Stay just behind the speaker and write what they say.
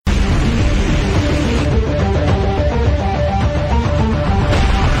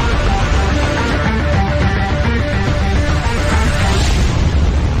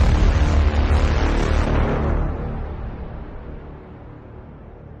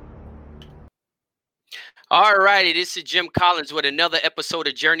All righty, this is Jim Collins with another episode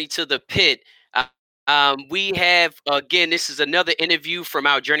of Journey to the Pit. We have again, this is another interview from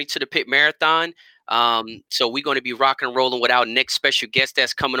our Journey to the Pit marathon. So we're going to be rocking and rolling with our next special guest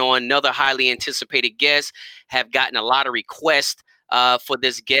that's coming on. Another highly anticipated guest. Have gotten a lot of requests for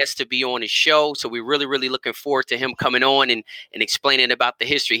this guest to be on the show. So we're really, really looking forward to him coming on and explaining about the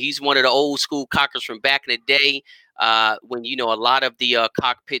history. He's one of the old school cockers from back in the day. When a lot of the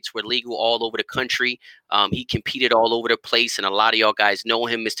cockpits were legal all over the country. He competed all over the place, and a lot of y'all guys know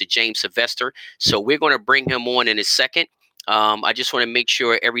him, Mr. James Sylvester. So we're going to bring him on in a second. I just want to make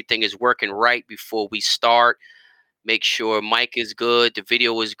sure everything is working right before we start. Make sure mic is good, the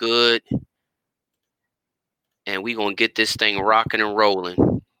video is good, and we're going to get this thing rocking and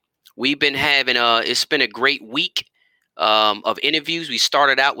rolling. We've been having it's been a great week of interviews. We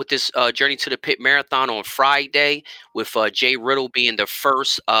started out with this Journey to the Pit marathon on Friday with Jay Riddle being the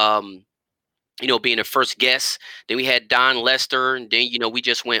first being the first guest. Then we had Don Lester, and then, we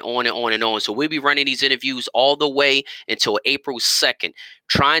just went on and on and on. So we'll be running these interviews all the way until April 2nd,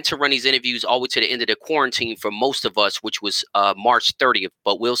 trying to run these interviews all the way to the end of the quarantine for most of us, which was March 30th.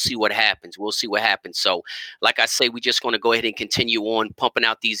 But we'll see what happens. So, like I say, we're just going to go ahead and continue on pumping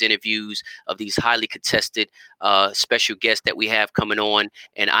out these interviews of these highly contested special guests that we have coming on.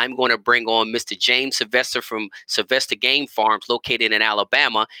 And I'm going to bring on Mr. James Sylvester from Sylvester Game Farms, located in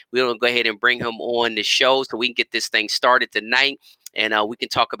Alabama. We're going to go ahead and bring him on the show so we can get this thing started tonight. And we can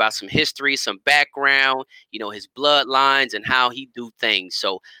talk about some history, some background, his bloodlines and how he do things.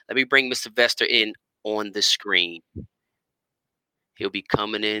 So let me bring Mr. Sylvester in on the screen. He'll be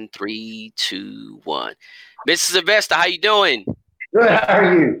coming in 3, 2, 1. Mr. Sylvester, how you doing? Good. How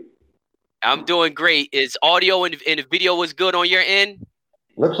are you? I'm doing great. Is audio and the video was good on your end?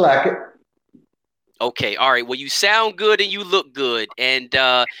 Looks like it. Okay, all right. Well, you sound good and you look good. And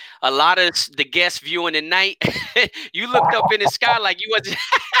a lot of the guests viewing tonight, you looked up in the sky like you wasn't.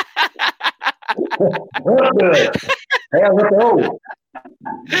 Look good. Hey, look old.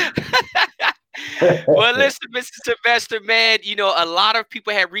 Well, listen, Mr. Sylvester, man, a lot of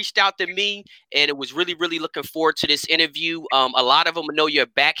people have reached out to me, and it was really, really looking forward to this interview. A lot of them know your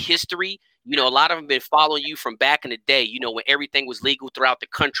back history. A lot of them been following you from back in the day, when everything was legal throughout the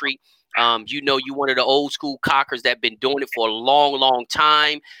country. You one of the old school cockers that been doing it for a long, long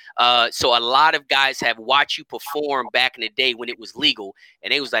time. So a lot of guys have watched you perform back in the day when it was legal,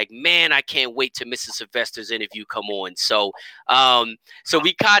 and they was like, man, I can't wait to Mr. Sylvester's interview come on. So,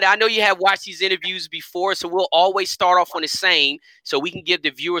 I know you have watched these interviews before, so we'll always start off on the same, so we can give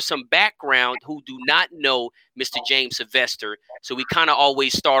the viewers some background who do not know Mr. James Sylvester. So we kind of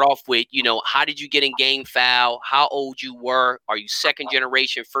always start off with, how did you get in game foul? How old you were? Are you second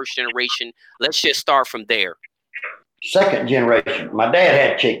generation, first generation? Let's just start from there. Second generation. My dad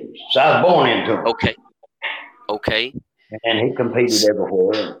had chickens, so I was born into them. Okay. And he competed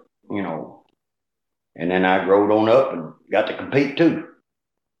everywhere, And then I growed on up and got to compete too.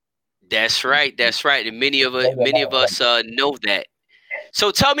 That's right. And many of us know that. So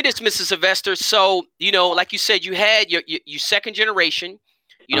tell me this, Mr. Sylvester. So, like you said, you had your second generation.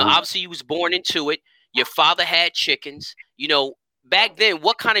 Obviously you was born into it. Your father had chickens. Back then,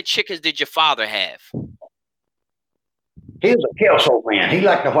 what kind of chickens did your father have? He was a Kelso man. He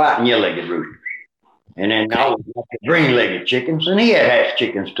liked the white and yellow-legged roosters. And then I always liked the green-legged chickens. And he had hatch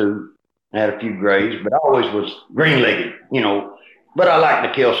chickens too. I had a few grays, but I always was green-legged, But I like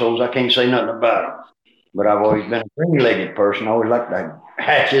the Kelsos. I can't say nothing about them. But I've always been a green-legged person. I always liked the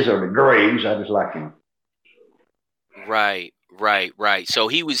hatches or the grays. I just like them. Right. So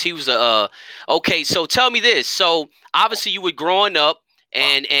he was okay. So tell me this. So obviously you were growing up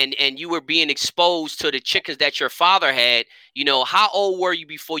and you were being exposed to the chickens that your father had. How old were you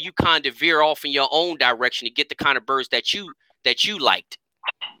before you kind of veer off in your own direction to get the kind of birds that you liked?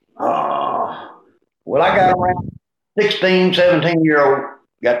 Well, I got around 16, 17-year-old,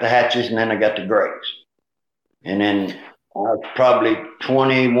 got the hatches, and then I got the grays. And then I was probably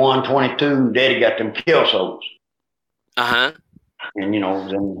 21, 22, Daddy got them Kelsos. Uh-huh. And, then he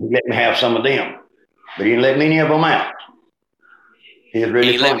let me have some of them. But he didn't let many of them out. He was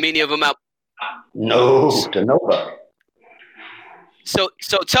really let many of them out? No, to nobody. So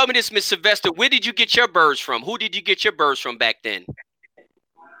tell me this, Mr. Sylvester, where did you get your birds from? Who did you get your birds from back then?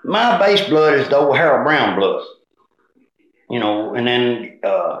 My base blood is the old Harold Brown blood. And then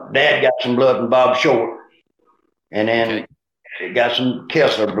Dad got some blood from Bob Short. And then got some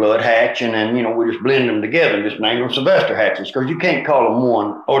Kessler blood hatch. And then, we just blend them together and just name them Sylvester hatches because you can't call them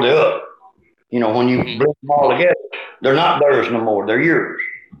one or the other. When you blend them all together, they're not theirs no more. They're yours.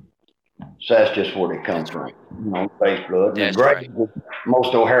 So that's just where they come from. Base blood. And the gray,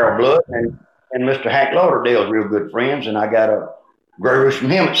 most O'Hara blood. And and Mr. Hank Lauderdale's real good friends, and I got a gray rooster from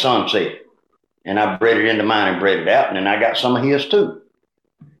him at Sunset. And I bred it into mine and bred it out, and then I got some of his too.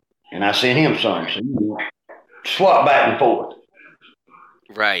 And I sent him some. So you swap back and forth.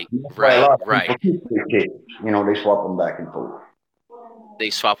 Right. You know, they swap them back and forth. They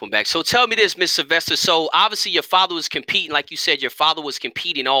swap them back. So tell me this, Miss Sylvester. So obviously your father was competing, like you said, your father was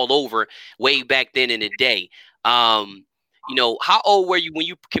competing all over way back then in the day. You know, how old were you when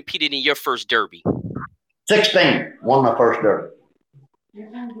you competed in your first Derby? 16, won my first Derby.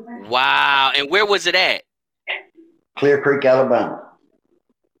 Wow. And where was it at? Clear Creek, Alabama.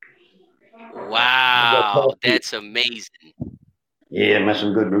 Wow. That's amazing. Yeah, met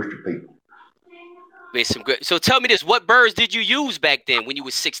some good rooster people. Made some good. So tell me this, what birds did you use back then when you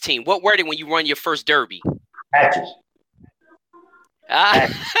were 16? What were they when you won your first Derby? Hatches.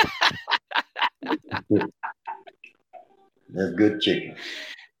 That's good chicken.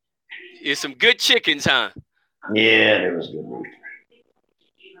 It's some good chickens, huh? Yeah, there was good roosters.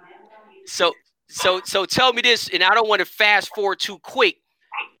 So tell me this, and I don't want to fast forward too quick.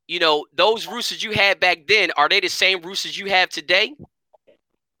 You know, those roosters you had back then, are they the same roosters you have today?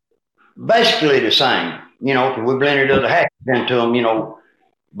 Basically the same, you know, because we blended other hatches into them, you know,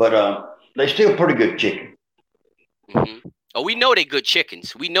 but they still pretty good chicken. Mm-hmm. Oh, we know they're good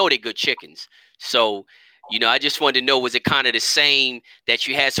chickens. We know they're good chickens. So, you know, I just wanted to know, was it kind of the same that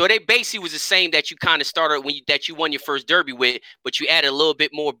you had? So they basically was the same that you kind of started when that you won your first Derby with, but you added a little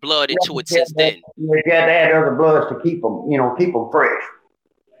bit more blood into it since then. You had to add other bloods to keep them, you know, keep them fresh.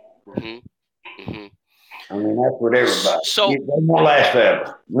 Mm-hmm. Mm-hmm. I mean, that's what everybody. So they won't last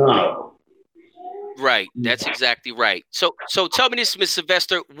forever. None of them. Right. That's exactly right. So tell me this, Miss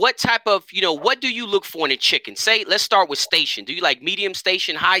Sylvester, what type of, you know, what do you look for in a chicken? Say, let's start with station. Do you like medium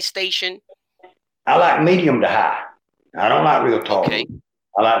station, high station? I like medium to high. I don't like real tall. Okay.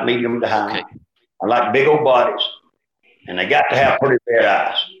 I like medium to high. Okay. I like big old bodies. And they got to have pretty red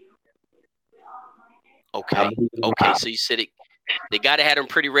eyes. Okay. Okay. So you said it. They got to have them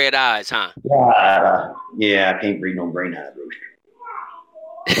pretty red eyes, huh? Yeah, I can't breed no green eyed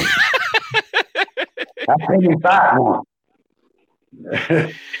rooster. I can't even fight one.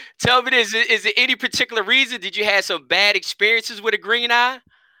 Tell me this: is there any particular reason? Did you have some bad experiences with a green eye?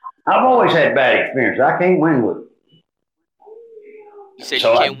 I've always had bad experiences. I can't win with them. You said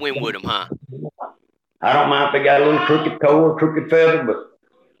so you can't win with them, huh? I don't mind if they got a little crooked toe or crooked feather, but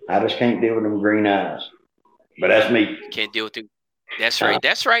I just can't deal with them green eyes. But that's me. Can't deal with them. That's right.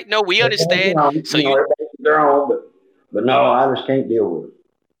 That's right. No, we understand. So you know, their own, but no, I just can't deal with it.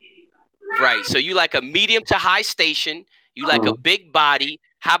 Right. So you like a medium to high station. You like a big body.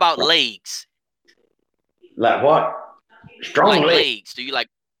 How about legs? Like what? Strong legs. Do you like?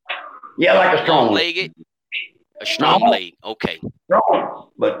 Yeah, like a strong legged. A strong leg. Okay.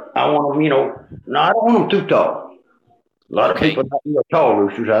 Strong, but I want them. You know, no, I don't want them too tall. A lot of people like real tall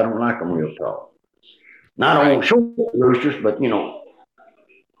roosters. I don't like them real tall. Not on short roosters, but you know.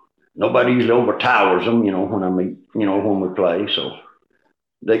 Nobody usually overtowers them, you know, when I meet, you know, when we play. So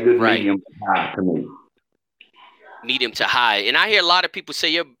they're good medium to high to me. Medium to high. And I hear a lot of people say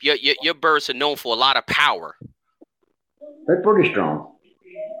your birds are known for a lot of power. They're pretty strong.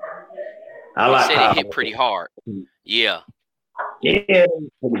 I like say they hit pretty hard. Yeah. Yeah,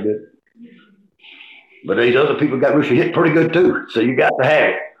 pretty good. But these other people got roosters hit pretty good too. So you got to have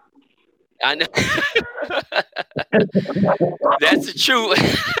it. I know. That's the truth.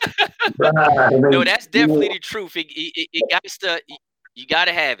 No, that's definitely the truth. It got to. You got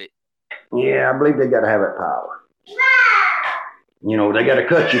to have it. Yeah, I believe they got to have that power. You know, they got to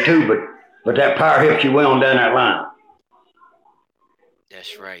cut you too, but that power helps you well on down that line.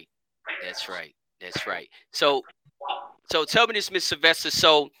 That's right. That's right. That's right. So tell me this, Miss Sylvester.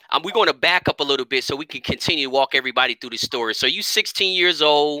 So we're going to back up a little bit so we can continue to walk everybody through the story. So you 16 years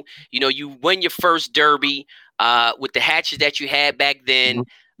old, you know, you win your first Derby with the hatches that you had back then.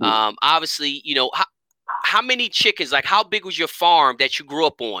 Obviously, you know, how many chickens, like how big was your farm that you grew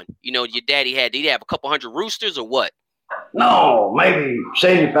up on? You know, your daddy had, did he have a couple hundred roosters or what? No, maybe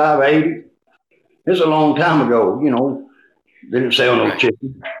 75, 80. This is a long time ago, you know. Didn't sell no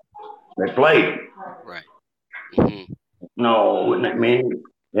chickens. They played. Right. Mm-hmm. No, wouldn't it mean?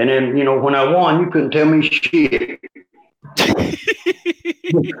 And then, you know, when I won, you couldn't tell me shit. I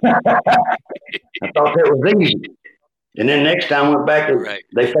thought that was easy. And then next time I went back,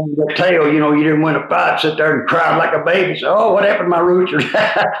 they found that tail, you know, you didn't win a fight, sit there and cry like a baby. So, oh, what happened to my roosters?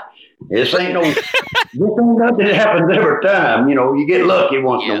 This ain't nothing that happens every time. You know, you get lucky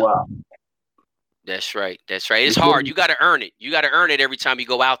once in a while. That's right. That's right. It's hard. You got to earn it. You got to earn it every time you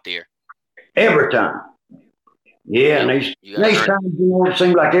go out there. Every time. Yeah, and these times, it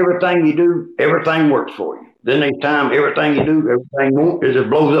seems like everything you do, everything works for you. Then these times, everything you do, everything won't, it just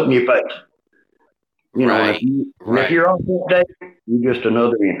blows up in your face. Right. If you're off that day, you're just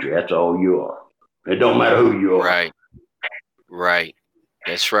another entry. That's all you are. It don't matter who you are. Right.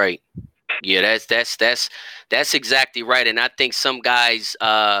 That's right. Yeah, that's exactly right. And I think some guys,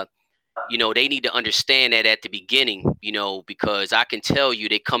 they need to understand that at the beginning, because I can tell you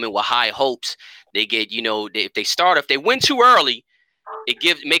they come in with high hopes. They get, if they win too early,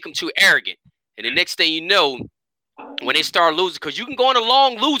 make them too arrogant. And the next thing you know, when they start losing, because you can go on a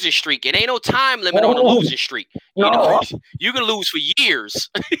long losing streak. It ain't no time limit on a losing streak. You can lose for years.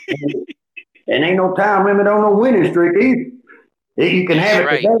 And ain't no time limit on no winning streak either. You can have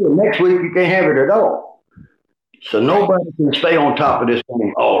it today, and next week you can't have it at all. So nobody can stay on top of this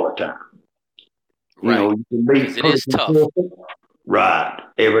thing all the time. You can be it is tough. Right,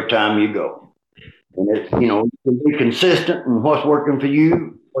 every time you go. And you can be consistent in what's working for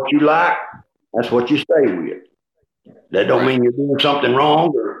you, what you like, that's what you stay with. That don't mean you're doing something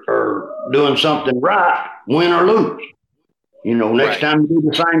wrong or doing something right, win or lose. Next time you do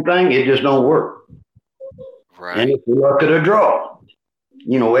the same thing, it just don't work. Right. And it's the luck of the draw.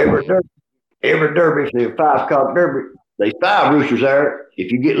 Every derby, if there's a 5-cock derby, there's 5 roosters there.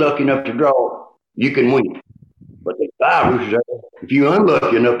 If you get lucky enough to draw, you can win. But there's 5 roosters there. If you're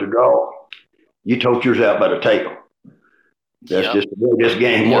unlucky enough to draw, you tote yours out by the tail. That's just the way this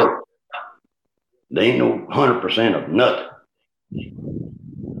game works. There ain't no 100% of nothing.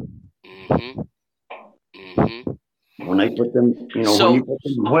 When they put them, when you put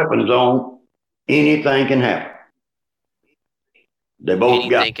them weapons on, anything can happen. They both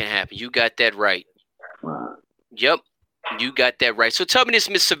anything can happen. You got that right. Yep. You got that right. So tell me this,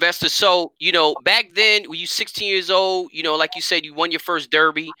 Miss Sylvester. So, back then, when you 16 years old, like you said, you won your first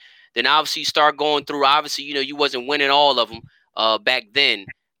derby. Then obviously you start going through. Obviously, you wasn't winning all of them back then.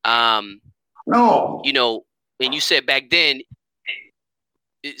 No. And you said back then.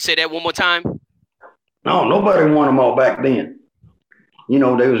 Say that one more time. No, nobody won them all back then.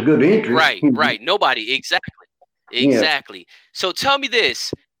 There was good entries. Right. Nobody. Exactly. Yeah. So tell me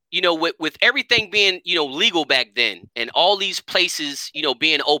this. With everything being, legal back then and all these places,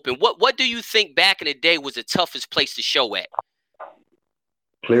 being open, what do you think back in the day was the toughest place to show at?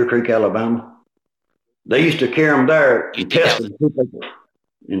 Clear Creek, Alabama. They used to carry them there and test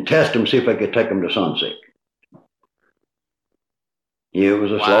them, see if they could take them to Sunset. Yeah, it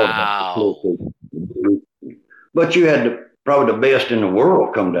was a slaughter. But you had probably the best in the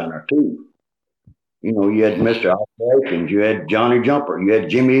world come down there too. You had Mr. Operations, you had Johnny Jumper, you had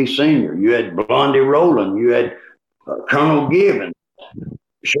Jimmy E. Sr., you had Blondie Rowland, you had Colonel Gibbons,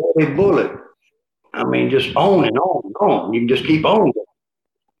 Shorty Bullet. I mean, just on and on and on. You can just keep on.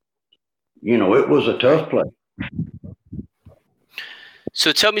 It was a tough place.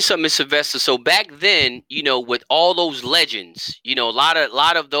 So tell me something, Miss Sylvester. So back then, with all those legends, a lot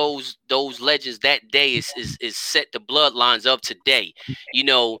of those legends that day is set the bloodlines of today.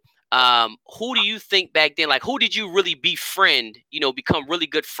 Who do you think back then? Like, who did you really befriend? Become really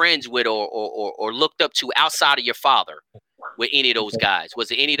good friends with, or looked up to outside of your father? With any of those guys?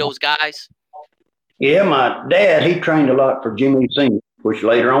 Was it any of those guys? Yeah, my dad, he trained a lot for Jimmy Sr., which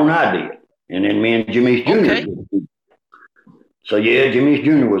later on I did, and then me and Jimmy Jr. Okay. So yeah, Jimmy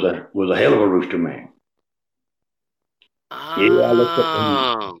Jr. was a hell of a rooster man. Yeah, I looked up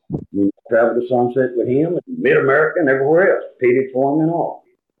to him. We traveled to Sunset with him, and Mid-America and everywhere else, pitted for him and all.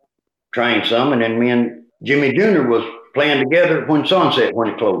 Trained some, and then me and Jimmy Jr. was playing together when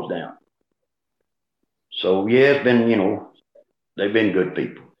it closed down. So yeah, it's been, they've been good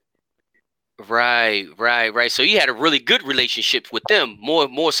people. Right. So you had a really good relationship with them,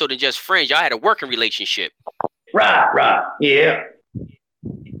 more so than just friends. Y'all had a working relationship. Right. Yeah.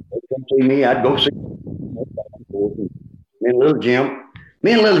 They come see me, I'd go see them. Me and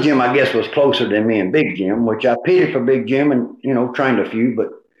Little Jim, I guess, was closer than me and Big Jim, which I pitied for Big Jim and, trained a few, but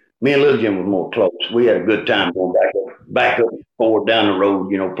me and Little Jim was more close. We had a good time going back up and forward down the road,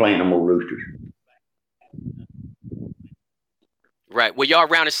 playing them old roosters. Right. Were y'all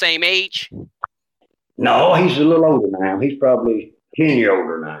around the same age? No, he's a little older now. He's probably 10 years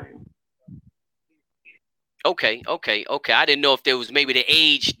older now. Okay. I didn't know if there was maybe the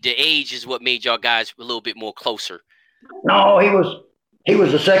age is what made y'all guys a little bit more closer. No, he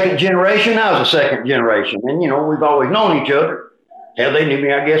was the second generation. I was the second generation. And, we've always known each other. Hell, they knew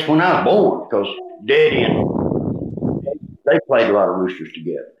me, I guess, when I was born, because Daddy and they played a lot of roosters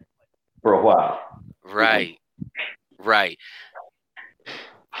together for a while. Right.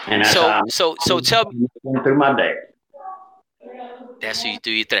 And that's so tell me through my dad. That's what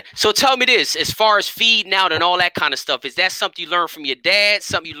you do. So tell me this, as far as feeding out and all that kind of stuff, is that something you learned from your dad,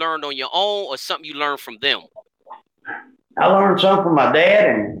 something you learned on your own, or something you learned from them? I learned some from my dad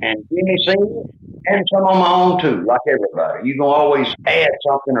and Jimmy Senior, and some on my own too, like everybody. You can always add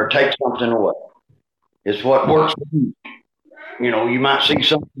something or take something away. It's what works for you. You know, you might see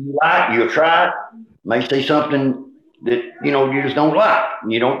something you like, you'll try it. May see something that, you know, you just don't like,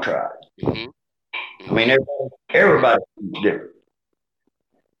 and you don't try it. Mm-hmm. I mean, everybody's different.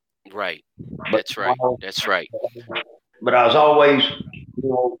 Right. That's right. That's right. But I was always, you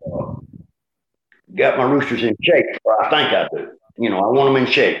know, got my roosters in shape. Or I think I do. You know, I want them in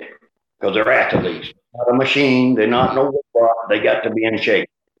shape because they're athletes. Not a machine. They're not no robot. They got to be in shape.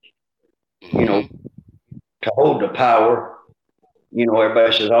 You know, to hold the power. You know,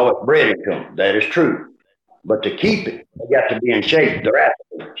 everybody says, "Oh, it's bred into them." That is true. But to keep it, they got to be in shape. They're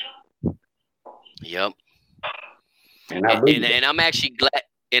athletes. Yep. And I'm actually glad.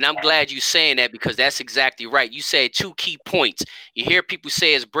 And I'm glad you're saying that, because that's exactly right. You said two key points. You hear people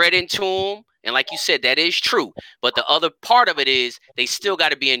say it's bred into them. And like you said, that is true. But the other part of it is they still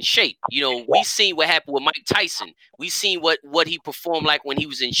got to be in shape. You know, we seen what happened with Mike Tyson. We seen what he performed like when he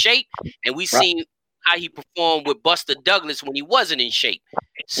was in shape. And we seen how he performed with Buster Douglas when he wasn't in shape.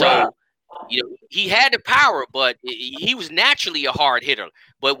 So, you know, he had the power, but he was naturally a hard hitter.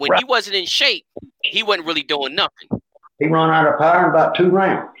 But when he wasn't in shape, he wasn't really doing nothing. He run out of power in about 2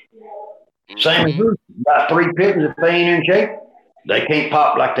 rounds. Same as Bruce, about 3 pittings. If they ain't in shape, they can't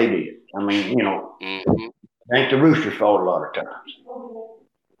pop like they did. I mean, you know, it ain't the Roosters' fault a lot of times.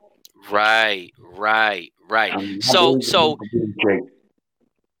 Right. I mean, so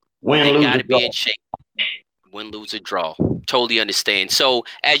win, they lose, got to be in shape. Win, lose, or draw. Totally understand. So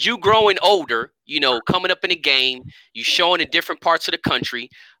as you growing older, you know, coming up in the game, you showing in different parts of the country.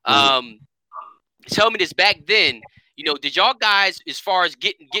 Tell me this, back then, you know, did y'all guys, as far as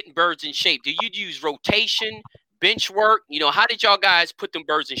getting birds in shape, did you use rotation, bench work? You know, how did y'all guys put them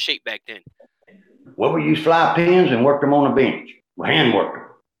birds in shape back then? Well, we used fly pins and worked them on the bench. We hand worked them.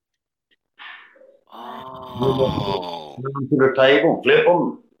 Oh. To the table and flip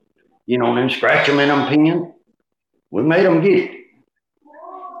them, you know, and then scratch them in them pins. We made them get it.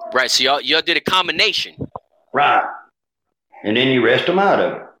 Right, so y'all did a combination. Right. And then you rest them out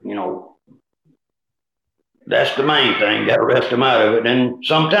of it, you know. That's the main thing. Got to rest them out of it. And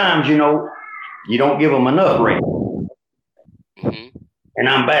sometimes, you know, you don't give them enough rest. And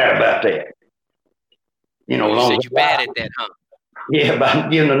I'm bad about that. You know, you said you're bad at that, huh? Yeah, by not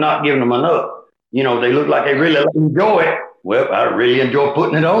giving them enough. You know, they look like they really enjoy it. Well, I really enjoy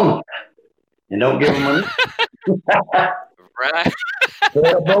putting it on them. And don't give them enough. Right.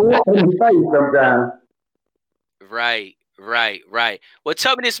 Sometimes. Right. Well,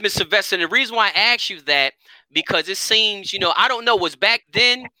 tell me this, Mr. Sylvester. And the reason why I asked you that, because it seems, you know, I don't know, was back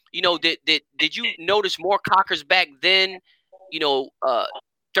then, you know, did you notice more cockers back then, you know,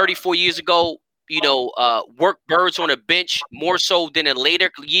 34 years ago, you know, work birds on a bench more so than in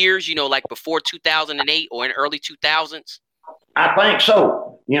later years, you know, like before 2008 or in early 2000s? I think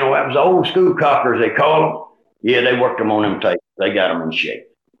so. You know, that was old school cockers, they call them. Yeah, they worked them on them tapes. They got them in shape.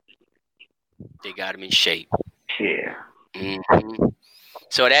 Yeah.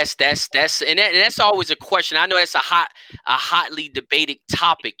 So that's always a question. I know that's a hotly debated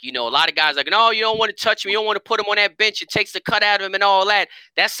topic. You know, a lot of guys are like, no, you don't want to touch him. You don't want to put him on that bench. It takes the cut out of him and all that.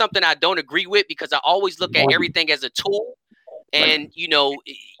 That's something I don't agree with, because I always look at everything as a tool. And, you know,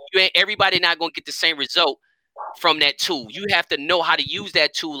 everybody not going to get the same result from that tool. You have to know how to use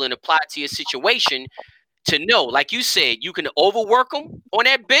that tool and apply it to your situation. To know, like you said, you can overwork them on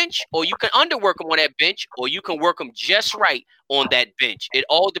that bench, or you can underwork them on that bench, or you can work them just right on that bench. It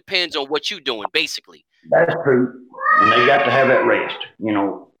all depends on what you're doing, basically. That's true. And they got to have that rest, you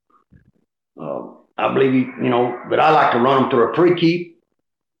know. I believe, you know, but I like to run them through a pre-keep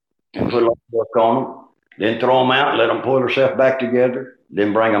and put a lot of work on them, then throw them out, let them pull themselves back together,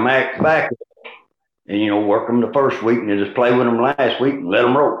 then bring them back and, you know, work them the first week and then just play with them last week and let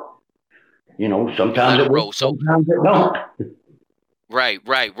them roll. You know, sometimes it works, sometimes it don't. Right.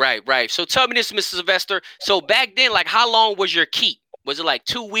 So tell me this, Mr. Sylvester. So back then, like, how long was your keep? Was it like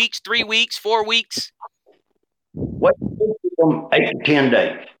 2 weeks, 3 weeks, 4 weeks? What, 8 to 10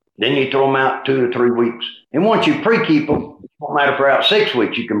 days. Then you throw them out 2 to 3 weeks. And once you pre-keep them, it don't matter for out 6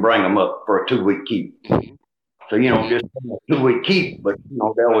 weeks, you can bring them up for a 2-week keep. So, you know, just a 2-week keep, but, you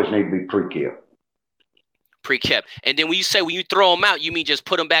know, they always need to be pre-kept. And then when you throw them out, you mean just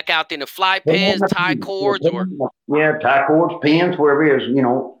put them back out there in the fly pins, tie cords, or? Yeah, tie cords, pins, wherever it is, you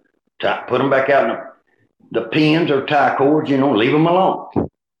know, put them back out in the pins or tie cords, you know, leave them alone.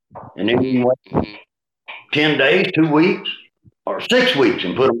 And then you wait 10 days, 2 weeks, or 6 weeks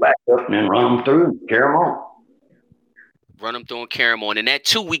and put them back up and then run them through and carry them on. Run them through and carry them on. And that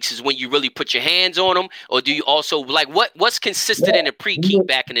 2 weeks is when you really put your hands on them, or do you also like what's consistent in the pre-keep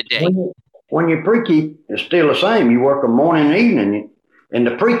back in the day? When you pre-keep, it's still the same. You work them morning and evening, and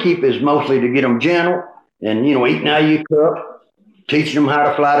the pre-keep is mostly to get them gentle and, eating out of your cup, teaching them how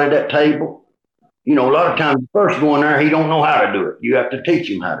to fly to that table. A lot of times the first going there, he don't know how to do it. You have to teach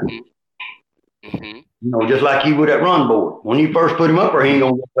him how to do it. Mm-hmm. Just like you would at run board. When you first put him up there, he ain't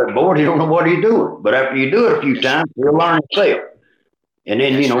going to get that board. He don't know what he's doing. But after you do it a few times, he'll learn himself. And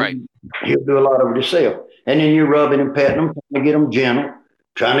then, he'll do a lot of it himself. And then you're rubbing and petting them, trying to get them gentle,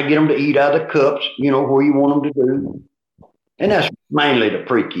 trying to get them to eat out of the cups, where you want them to do. And that's mainly the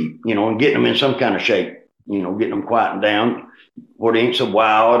pre-keep, and getting them in some kind of shape, getting them quieting down where they ain't so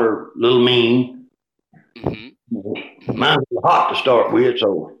wild or a little mean. Mm-hmm. Mine's hot to start with,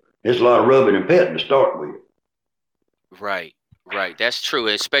 so there's a lot of rubbing and petting to start with. Right. That's true.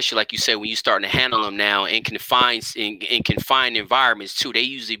 Especially like you said, when you're starting to handle them now in confined environments too. They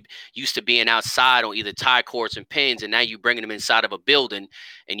usually used to being outside on either tie cords and pins, and now you're bringing them inside of a building,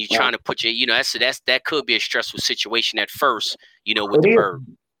 and you're trying to put your, that could be a stressful situation at first, with the bird.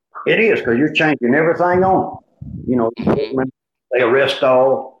 It is, because you're changing everything on. They arrest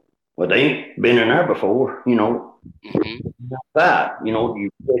all, but they ain't been in there before. Outside, you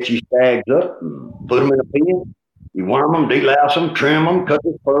set your stags up and put them in a pen. You worm them, delouse them, trim them, cut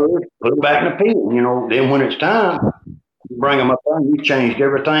the furs, put them back in the pen. Then when it's time, you bring them up there and you changed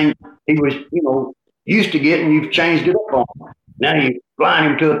everything he was, used to getting. You've changed it up on him. Now you fly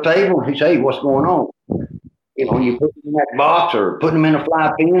him to a table and he say, hey, what's going on? You put him in that box or put him in a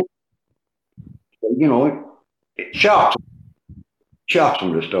fly pen. So, it shocks them. Shocks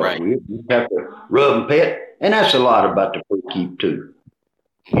them to start with. You have to rub and pet. And that's a lot about the pre-keep too.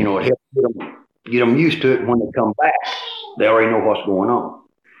 It helps get them used to it. When they come back, they already know what's going on.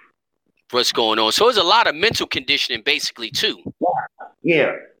 So there's a lot of mental conditioning basically too.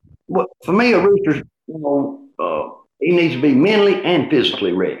 Yeah. Well, for me, a rooster, he needs to be mentally and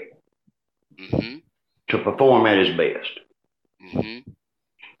physically ready to perform at his best.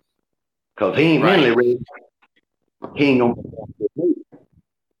 Because he ain't mentally ready, he ain't going to perform with me.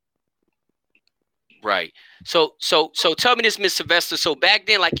 Right. So tell me this, Miss Sylvester. So back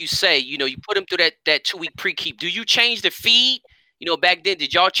then, like you say, you put them through that 2 week pre-keep. Do you change the feed? Back then,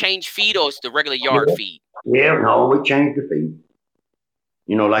 did y'all change feed, or it's the regular yard feed? Yeah, no, we changed the feed.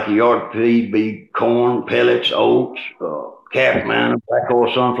 Like a yard feed be corn, pellets, oats, calf manna, black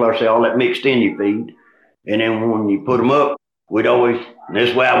oil, sunflower, say all that mixed in your feed. And then when you put them up, we'd always, and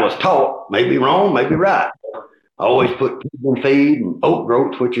this way I was taught, maybe wrong, maybe right. I always put pigeon feed and oat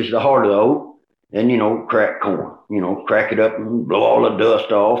groats, which is the heart of the oat. And, crack corn, crack it up and blow all the dust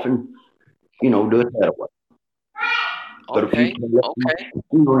off and, do it that way. But if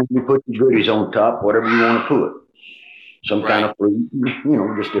you put your goodies on top, whatever you want to put, some kind of fruit,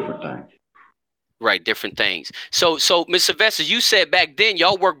 just different things. Right, different things. So Ms. Sylvester, you said back then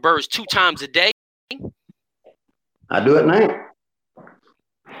y'all work birds 2 times a day? I do it now.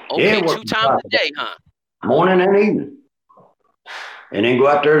 Okay, 2 times a day, huh? Morning and evening. And then go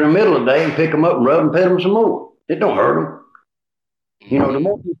out there in the middle of the day and pick them up and rub and pet them some more. It don't hurt them. The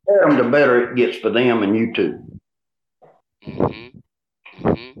more you pet them, the better it gets for them and you too.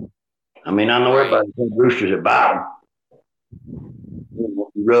 I mean, I know everybody thinks roosters that bite them.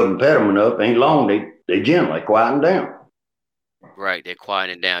 If you rub and pet them enough, ain't long, they gently quieten down. Right, they're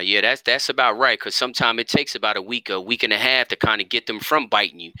quieting down. Yeah, that's about right, because sometimes it takes about a week and a half to kind of get them from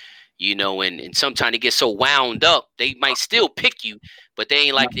biting you. And sometimes they get so wound up, they might still pick you, but they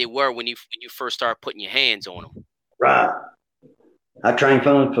ain't like they were when you first start putting your hands on them. Right. I trained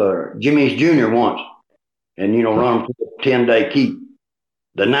for Jimmy's Jr. once, and, run him to a 10-day keep.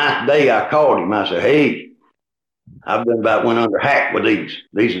 The 9th day I called him. I said, hey, I've done about went under hack with these.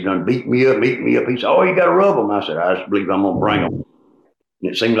 These are done beat me up. He said, oh, you got to rub them. I said, I just believe I'm going to bring them.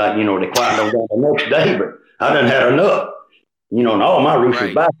 And it seemed like, they quieted them down the next day, but I done had enough. And all my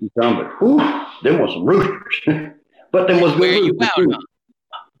roosters biting some, but them was some roosters. But them was good roosters too.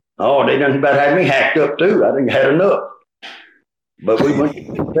 Oh, they done about had me hacked up too. I think I had enough. But we went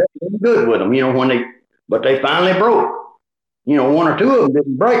good with them, but they finally broke. 1 or 2 of them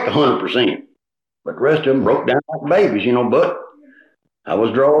didn't break 100%. But the rest of them broke down like babies, but I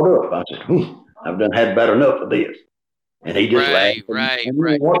was drawed up. I said, I've done had about enough of this. And he just laughed. Right.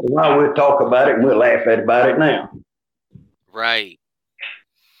 Once in a while we'll talk about it and we'll laugh about it now. Right.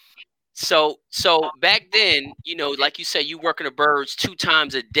 So back then, like you said, you working the birds 2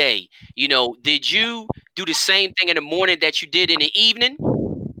 times a day. Did you do the same thing in the morning that you did in the evening?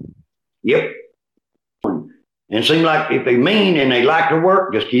 Yep. And it seems like if they mean and they like to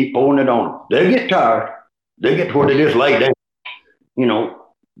work, just keep pulling it on them. They'll get tired. They'll get to where they just lay down,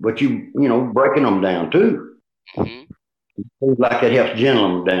 but breaking them down too. Mm-hmm. It seems like it helps gentle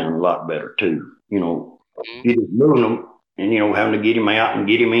them down a lot better too. Mm-hmm. You just moving them and, having to get him out and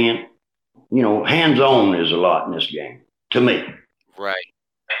get him in. Hands-on is a lot in this game to me.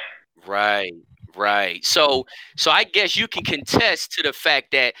 Right. So I guess you can contest to the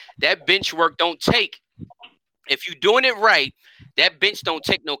fact that bench work don't take, if you're doing it right, that bench don't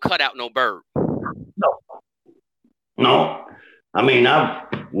take no cutout, no bird. No. I mean, I've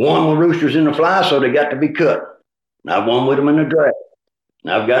won with roosters in the fly, so they got to be cut. I've won with them in the draft.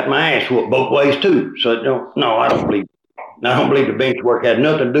 I've got my ass whooped both ways too. So I don't believe the bench work had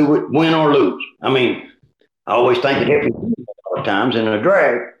nothing to do with win or lose. I mean, I always think it helped me a lot of times in a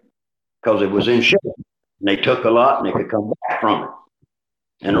drag because it was in shape. And they took a lot and they could come back from it.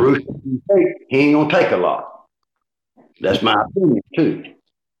 And a rooster in shape, he ain't gonna take a lot. That's my opinion too.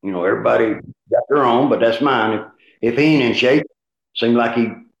 Everybody got their own, but that's mine. If he ain't in shape, seems like he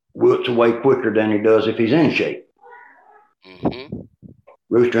wilts away quicker than he does if he's in shape. Mm-hmm.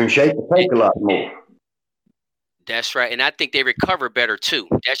 Rooster in shape will take a lot more. That's right. And I think they recover better too.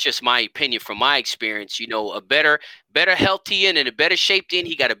 That's just my opinion from my experience. A better healthy and in a better shape then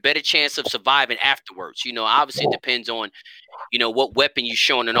he got a better chance of surviving afterwards. Obviously it depends on, what weapon you're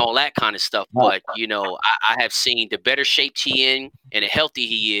showing and all that kind of stuff. But, I have seen the better shape he in and the healthy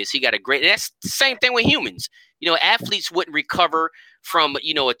he is. He got a great, and that's the same thing with humans. Athletes wouldn't recover from,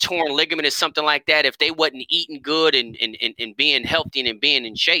 a torn ligament or something like that if they wasn't eating good and being healthy and being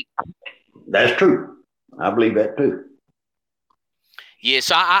in shape. That's true. I believe that too. Yeah,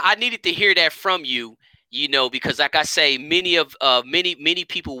 so I needed to hear that from you, because like I say, many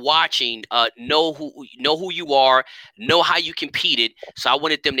people watching know who you are, know how you competed. So I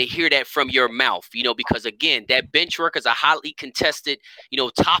wanted them to hear that from your mouth, because again, that bench work is a highly contested,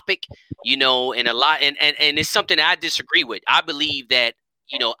 topic, and a lot, and it's something that I disagree with. I believe that,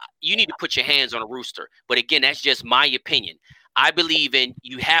 you need to put your hands on a rooster. But again, that's just my opinion. I believe in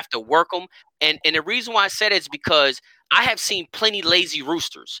you have to work them. And the reason why I said it is because I have seen plenty lazy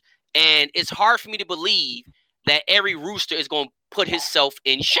roosters. And it's hard for me to believe that every rooster is going to put himself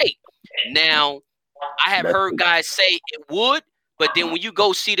in shape. Now, I have heard guys say it would, but then when you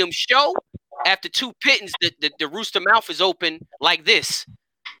go see them show, after 2 pittings, the rooster mouth is open like this.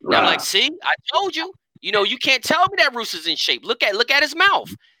 Right. I'm like, see, I told you. You can't tell me that rooster's in shape. Look at his mouth.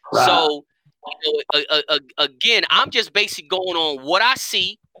 Right. So, again, I'm just basically going on what I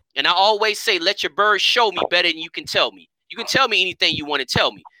see. And I always say, let your bird show me better than you can tell me. You can tell me anything you want to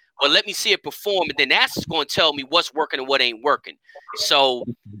tell me, but let me see it perform. And then that's going to tell me what's working and what ain't working. So,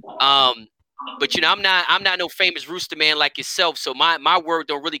 but I'm not no famous rooster man like yourself. So my word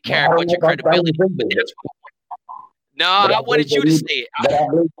don't really carry much of credibility. No, I wanted you to say it.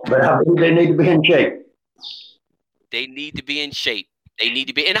 But I believe they need to be in shape. They need to be in shape. They need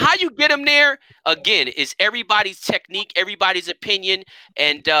to be. And how you get them there, again, is everybody's technique, everybody's opinion.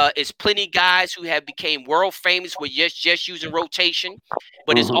 And it's plenty of guys who have became world famous with just using rotation.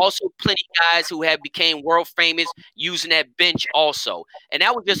 But it's also plenty of guys who have became world famous using that bench also. And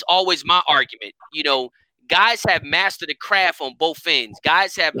that was just always my argument. Guys have mastered the craft on both ends.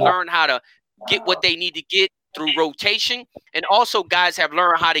 Guys have learned how to get what they need to get through rotation. And also guys have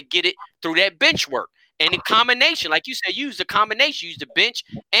learned how to get it through that bench work. And in combination, like you said, use the combination, use the bench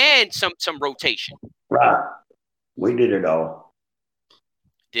and some rotation. Right. We did it all.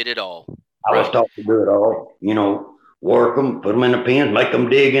 I was taught to do it all. Work them, put them in the pens, make them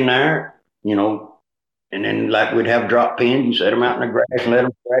dig in there, and then like we'd have drop pins, you set them out in the grass and let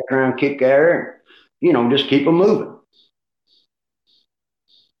them scratch around, kick air, and, just keep them moving.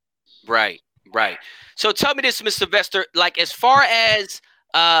 Right. So tell me this, Mr. Vester, like as far as,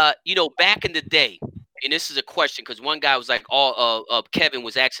 back in the day, and this is a question because one guy was like, Kevin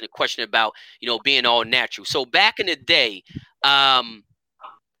was asking a question about, being all natural. So back in the day,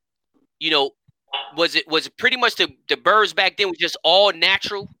 was it pretty much the birds back then was just all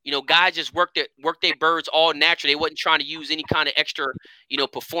natural? Guys just worked their birds all natural. They wasn't trying to use any kind of extra,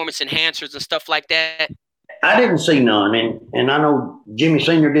 performance enhancers and stuff like that. I didn't see none, and I know Jimmy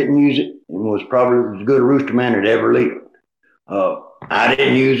Senior didn't use it and was probably as good a rooster man that ever lived. I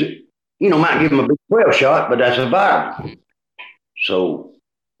didn't use it. Might give him a big 12 shot, but that's a vitamin. So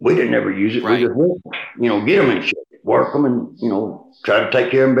we didn't ever use it. Right. We just, get them in shape, work them, and, try to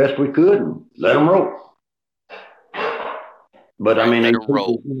take care of them best we could and let them roll. But, I mean, these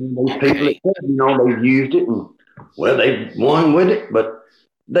people that they've used it, and, well, they've won with it, but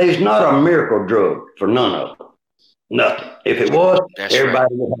there's not a miracle drug for none of them. Nothing. If it was, everybody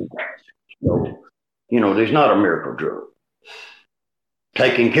would have it. So there's not a miracle drug.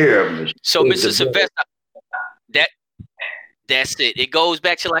 Taking care of them is. So, Mr. Sylvester, that's it. It goes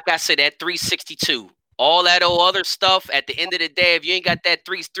back to, like I said, that 362. All that other stuff, at the end of the day, if you ain't got that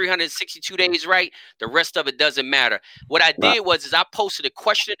 362 days right, the rest of it doesn't matter. What I did was I posted a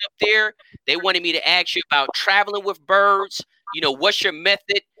question up there. They wanted me to ask you about traveling with birds. What's your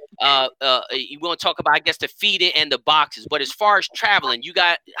method? You want to talk about, I guess, the feeding and the boxes. But as far as traveling,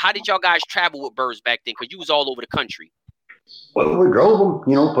 how did y'all guys travel with birds back then? Because you was all over the country. Well, we drove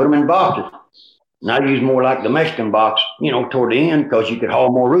them, put them in boxes. And I use more like the Mexican box, toward the end, because you could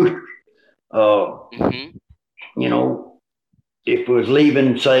haul more roosters. If it was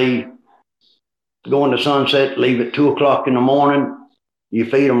leaving, say, going to sunset, leave at 2:00 in the morning, you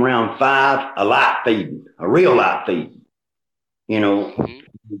feed them around 5, a light feeding, a real light feeding.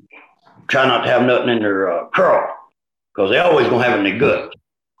 Try not to have nothing in their curl, because they always going to have it in their guts.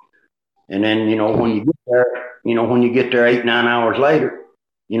 And then, when you get there 8-9 hours later,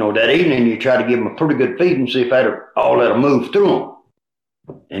 that evening, you try to give them a pretty good feed and see if all that'll move through them.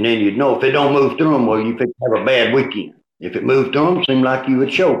 And then you'd know if it don't move through them, well, you have a bad weekend. If it moved through them, it seemed like you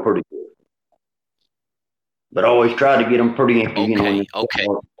would show pretty good. But always try to get them pretty empty, Okay.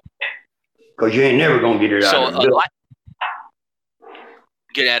 Because you ain't never going to get it out of the gut.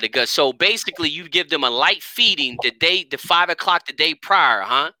 Get out of the gut. So basically, you give them a light feeding the 5:00 the day prior,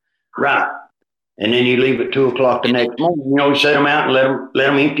 huh? Right. And then you leave at 2:00 the next morning. You set them out and let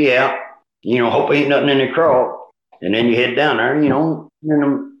them empty out. Hope ain't nothing in their crawl. And then you head down there.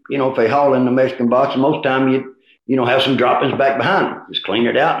 If they haul in the Mexican box, most of the time you have some droppings back behind them. Just clean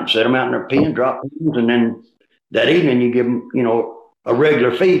it out and set them out in their pen, drop pens, and then that evening you give them, a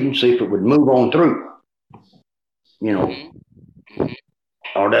regular feed and see if it would move on through.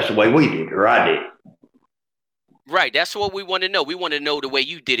 Or that's the way we did, or I did. Right, that's what we want to know. We want to know the way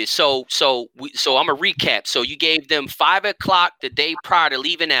you did it. So I'm gonna recap. So you gave them 5:00 the day prior to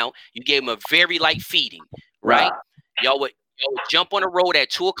leaving out. You gave them a very light feeding, right? Y'all would jump on the road at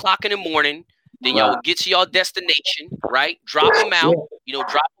 2:00 in the morning. Then y'all would get to y'all destination, right? Drop them out,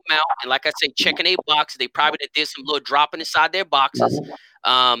 and like I said, checking their boxes. They probably did some little dropping inside their boxes.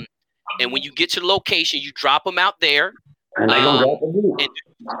 And when you get to the location, you drop them out there. And they gonna drop them.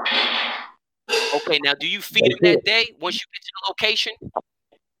 Okay, now do you feed them that day once you get to the location?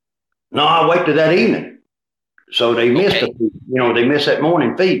 No, I wait till that evening. So they miss the feed. They miss that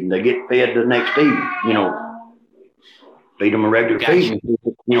morning feeding. They get fed the next evening. Feed them a regular feed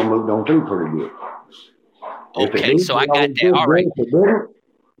and moved on through pretty good. Okay, so I got that. All right.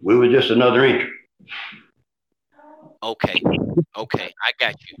 We were just another entry. Okay, I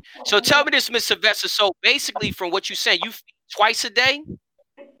got you. So tell me this, Mr. Sylvester. So basically, from what you're saying, you feed twice a day?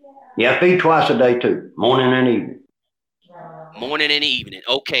 Yeah, I feed twice a day too, morning and evening. Morning and evening.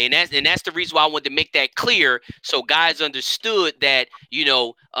 Okay, and that's the reason why I wanted to make that clear, so guys understood that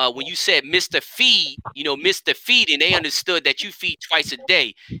when you said miss the feed, miss the feed, and they understood that you feed twice a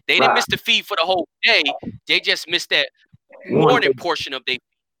day. They didn't miss the feed for the whole day. They just missed that morning portion of their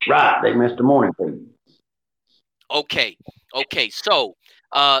feed. Right, they missed the morning feed. Okay. So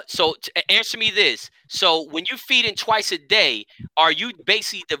answer me this. So when you're feeding twice a day, are you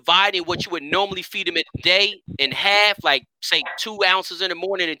basically dividing what you would normally feed them in a day in half, like say 2 ounces in the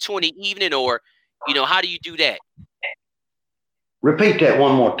morning and 2 in the evening, or how do you do that? Repeat that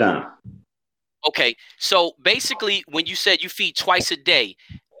one more time. Okay, so basically, when you said you feed twice a day,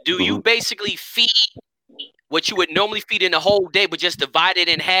 do you basically feed what you would normally feed in the whole day, but just divide it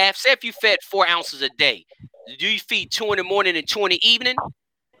in half? Say if you fed 4 ounces a day, do you feed 2 in the morning and 2 in the evening?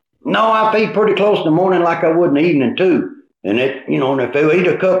 No, I feed pretty close in the morning like I would in the evening too. And and if they eat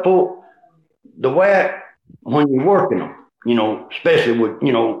a cupful, the way when you're working them, especially with,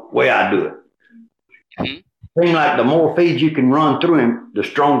 way I do it. Seems like the more feeds you can run through him, the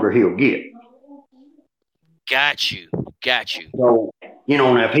stronger he'll get. Got you. So,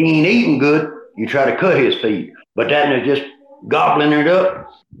 and if he ain't eating good, you try to cut his feed. But that is just gobbling it up,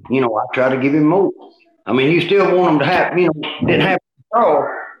 I try to give him more. I mean, you still want them to have, didn't have control,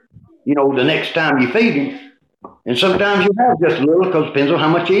 the next time you feed him. And sometimes you have just a little because it depends on how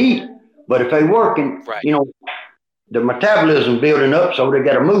much you eat. But if they working, the metabolism building up, so they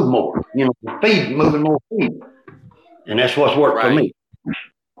got to move more, moving more feed. And that's what's worked for me.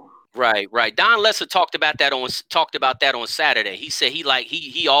 Right. Don Lesser talked about that on Saturday. He said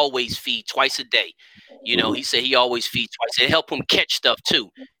he always feed twice a day. He said he always feeds twice. It help him catch stuff too.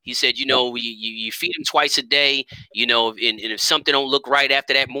 He said, you feed him twice a day, and if something don't look right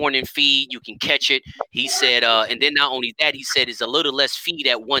after that morning feed, you can catch it. He said, and then not only that, he said it's a little less feed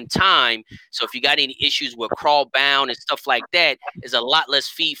at one time. So if you got any issues with crawl bound and stuff like that, there's a lot less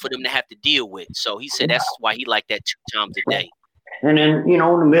feed for them to have to deal with. So he said that's why he liked that 2 times a day. And then, in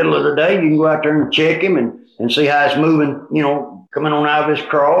the middle of the day, you can go out there and check him and see how it's moving, coming on out of his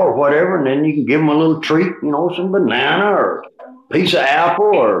crawl or whatever. And then you can give him a little treat, some banana or piece of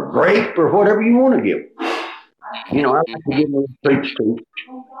apple or grape or whatever you want to give him. I like to give him little treats too.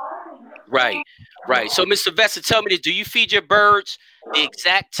 Right. So, Mr. Sylvester, tell me this. Do you feed your birds the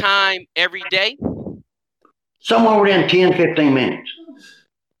exact time every day? Somewhere within 10, 15 minutes.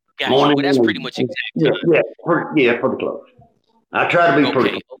 Gotcha. Well, that's pretty much exact time. Yeah, pretty close. I try to be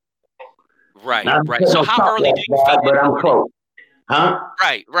pretty close. Right. So how early do you feed? But I'm close. Huh?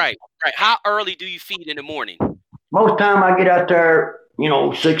 Right. How early do you feed in the morning? Most time I get out there,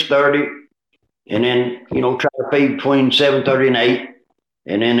 6:30, and then, try to feed between 7:30 and 8.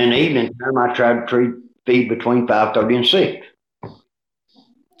 And then in the evening time, I try to feed between 5:30 and 6.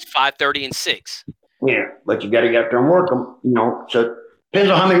 5:30 and 6. Yeah, but you got to get out there and work them, so it depends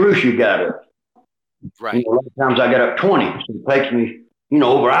on how many roosts you got up. Right. A lot of times I got up 20, so it takes me,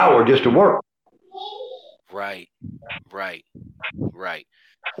 over an hour just to work. Right.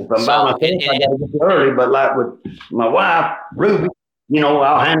 If I'm by myself, I got to get early, but like with my wife, Ruby,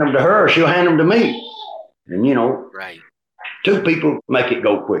 I'll hand them to her, or she'll hand them to me. And, right. 2 people make it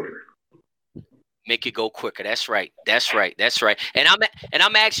go quicker. That's right. And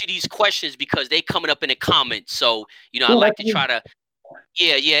I'm asking you these questions because they coming up in the comments. So, I like to try to,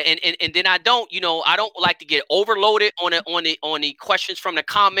 yeah. And then I don't like to get overloaded on the questions from the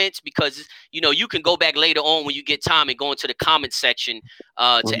comments because, you can go back later on when you get time and go into the comment section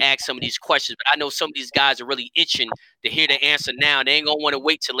to ask some of these questions. But I know some of these guys are really itching to hear the answer now. They ain't going to want to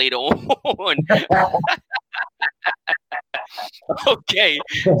wait till later on. Okay,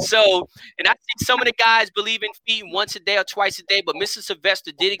 so, and I think some of the guys believe in feeding once a day or twice a day, but Mr.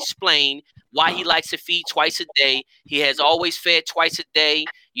 Sylvester did explain why he likes to feed twice a day. He has always fed twice a day.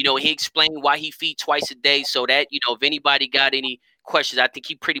 He explained why he feed twice a day so that, if anybody got any questions, I think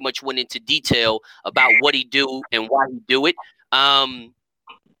he pretty much went into detail about what he do and why he do it.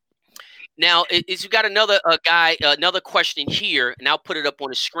 Now, you got another another question here, and I'll put it up on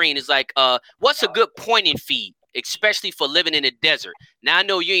the screen. It's like, what's a good pointing feed, especially for living in the desert? Now, I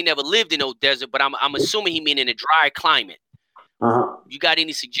know you ain't never lived in no desert, but I'm assuming he mean in a dry climate. You got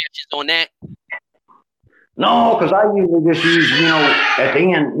any suggestions on that? No, because I usually just use, at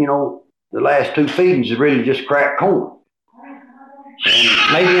the end, the last 2 feedings is really just cracked corn. And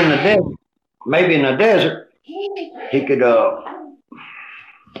maybe in the desert, he could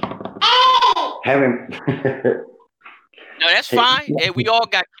have him. No, that's fine. Hey, we all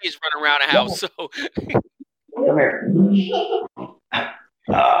got kids running around the house, so. Come here.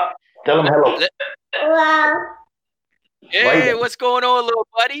 Tell them hello. Hello. Hey, what's going on, little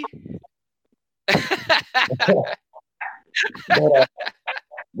buddy?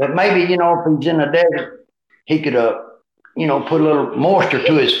 But maybe, if he's in the desert, he could, put a little moisture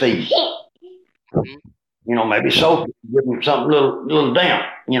to his feet. Maybe soak it, give him something little damp,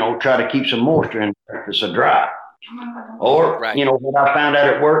 try to keep some moisture in there if it's a dry. Or, when I found out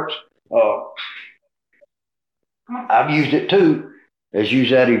it works, I've used it too, is use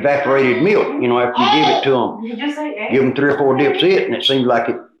that evaporated milk, after you give it to them. Give them 3 or 4 dips of it, and it seems like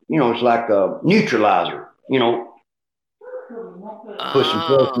it, it's like a neutralizer, Put some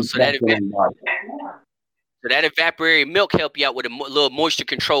so that evaporated milk help you out with a little moisture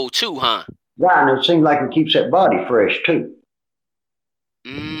control too, huh? Right, and it seems like it keeps that body fresh too.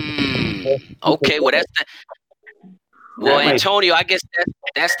 Okay, well Antonio, I guess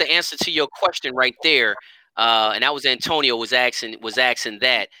that's the answer to your question right there. And that was Antonio was asking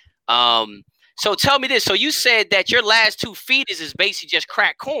that. So tell me this. So you said that your last 2 feeders is basically just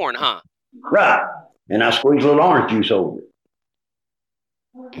cracked corn, huh? Right, and I squeeze a little orange juice over it.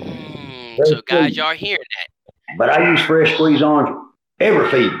 So guys, y'all hearing that? But I use fresh squeezed orange every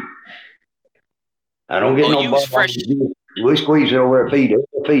feed. I don't get no fresh. We squeeze it over every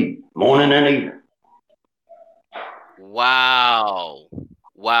feed, morning and evening. Wow.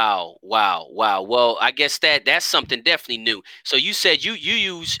 Well, I guess that's something definitely new. So you said you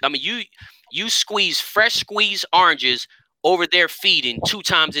use, you squeeze fresh squeezed oranges over their feeding 2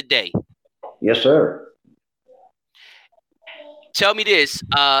 times a day. Yes, sir. Tell me this.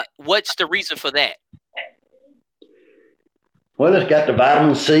 What's the reason for that? Well, it's got the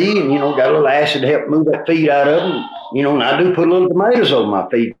vitamin C and, got a little acid to help move that feed out of them. And I do put a little tomatoes over my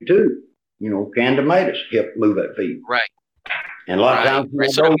feed too. Canned tomatoes help move that feed. Right. And a lot of times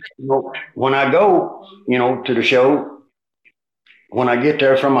when I go, to the show, when I get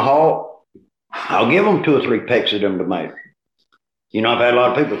there from a haul, I'll give them 2 or 3 pecks of them tomatoes. I've had a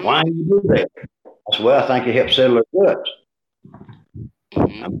lot of people, why do you do that? I said, well, I think it helps settle their guts.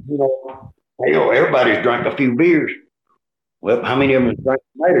 Everybody's drank a few beers. Well, how many of them drink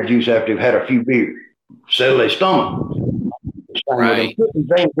tomato juice after they've had a few beers? Settle their stomach. Right.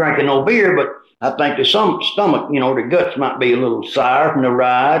 They ain't drinking no beer, but I think there's some stomach, the guts might be a little sour from the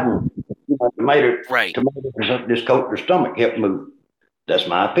ride, and tomatoes just coat their stomach, help move. That's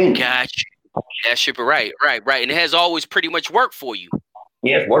my opinion. Gotcha. That should be right. And it has always pretty much worked for you.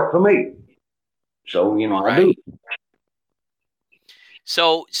 Yeah, it's worked for me. So, I do.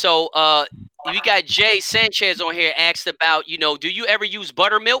 So, we got Jay Sanchez on here asked about, do you ever use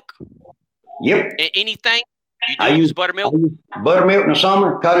buttermilk? Yep. Anything? You use buttermilk? I use buttermilk in the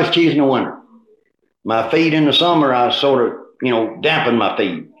summer, cottage cheese in the winter. My feed in the summer, I sort of, dampen my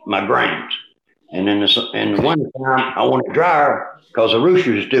feed, my grains. And in the winter time, I want it drier because the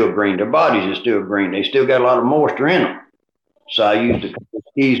roosters are still green. Their bodies are still green. They still got a lot of moisture in them. So I use the cottage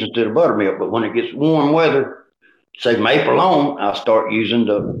cheese instead of buttermilk. But when it gets warm weather, say from April on, I'll start using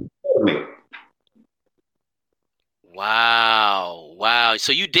the buttermilk. Wow.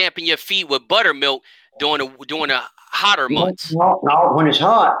 So you dampen your feed with buttermilk during the hotter months? No, when it's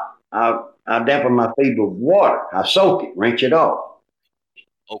hot, I dampen my feed with water. I soak it, rinse it off.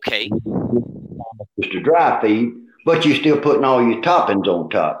 Okay. Just a dry feed, but you're still putting all your toppings on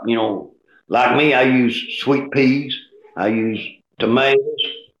top. Like me, I use sweet peas. I use tomatoes,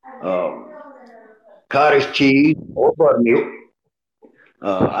 cottage cheese, or buttermilk.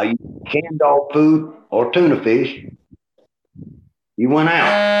 I use canned dog food or tuna fish. You went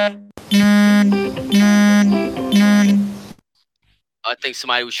out. I think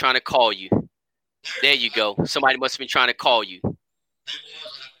somebody was trying to call you. There you go. Somebody must have been trying to call you.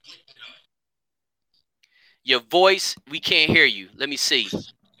 Your voice, we can't hear you. Let me see.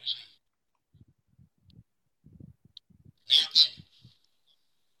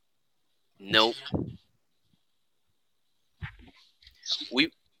 Nope.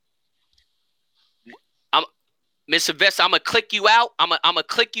 Miss Sylvester, I'm gonna click you out. I'm gonna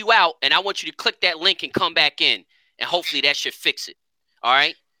click you out, and I want you to click that link and come back in, and hopefully that should fix it. All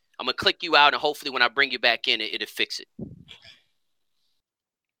right. I'm gonna click you out, and hopefully when I bring you back in, it'll fix it.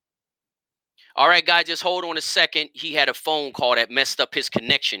 All right, guys, just hold on a second. He had a phone call that messed up his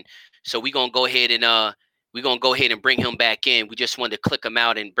connection, so we're gonna go ahead and bring him back in. We just wanted to click him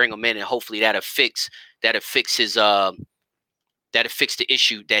out and bring him in, and hopefully that'll fix his that'll fix the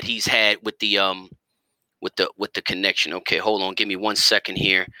issue that he's had with the connection. Okay, hold on. Give me 1 second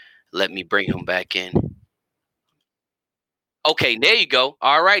here. Let me bring him back in. Okay, there you go.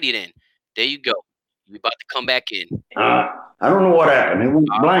 All righty then. There you go. You're about to come back in. I don't know what happened. It went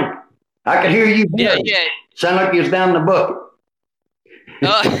blank. I could hear you. Yeah. Sound like you was down the bucket.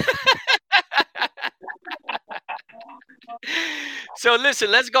 So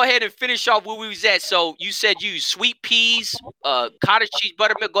listen, let's go ahead and finish off where we was at. So you said you use sweet peas, cottage cheese,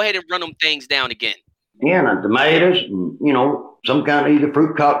 buttermilk. Go ahead and run them things down again. Yeah, and tomatoes, and, some kind of either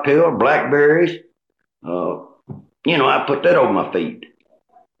fruit cocktail, blackberries. I put that over my feed.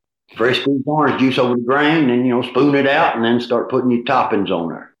 Fresh squeezed orange juice over the grain, and spoon it out, and then start putting your toppings on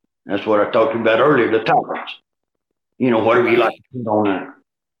there. That's what I talked about earlier, the toppings. Whatever you like to put on there.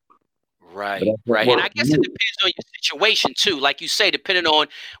 Right. And I guess it depends on your situation too. Like you say, depending on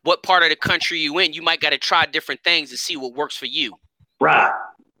what part of the country you in, you might got to try different things to see what works for you. Right.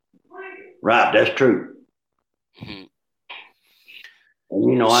 That's true. Mm-hmm.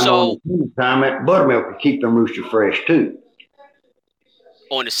 And I know in the summertime that buttermilk will keep them rooster fresh too.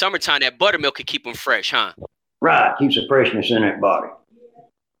 In the summertime, that buttermilk can keep them fresh, huh? Right, keeps the freshness in that body.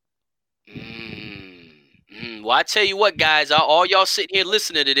 Well, I tell you what, guys, all y'all sitting here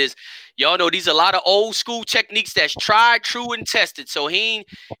listening to this, y'all know these are a lot of old school techniques that's tried, true, and tested. So he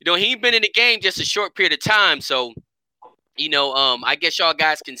ain't been in the game just a short period of time. So, I guess y'all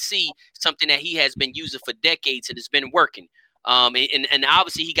guys can see something that he has been using for decades and it's been working. And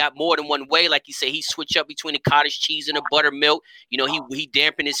obviously he got more than one way. Like you say, he switched up between the cottage cheese and the buttermilk. He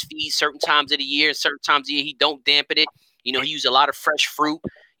dampened his feed certain times of the year, and certain times of the year he don't dampen it. He used a lot of fresh fruit.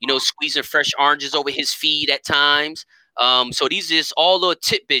 Squeezing fresh oranges over his feed at times. So these is all little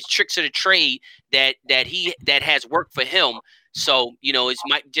tidbits, tricks of the trade that has worked for him. So it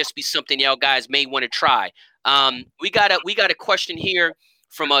might just be something y'all guys may want to try. We got a question here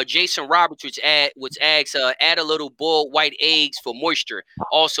from Jason Roberts, which asks, add a little boiled white eggs for moisture.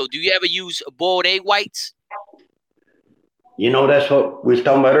 Also, do you ever use boiled egg whites? That's what we was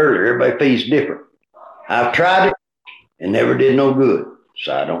talking about earlier. Everybody feeds different. I've tried it and never did no good,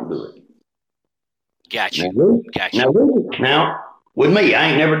 so I don't do it. Gotcha. Now, with me, I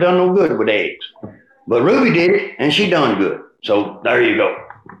ain't never done no good with eggs. But Ruby did it, and she done good. So there you go.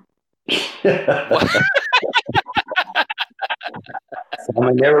 I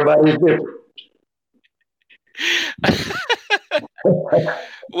mean, everybody's different.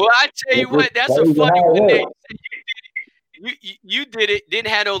 Well, I tell you what, that's a funny one. You did it, didn't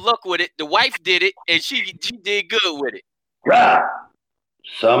have no luck with it. The wife did it, and she did good with it. Right.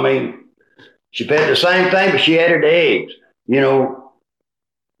 So, I mean, she fed the same thing, but she added the eggs.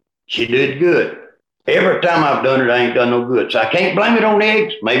 She did good. Every time I've done it, I ain't done no good. So I can't blame it on the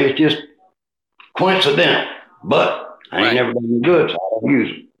eggs. Maybe it's just coincidental. But I ain't never done no good, so I don't use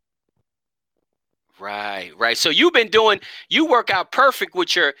them. Right. So you work out perfect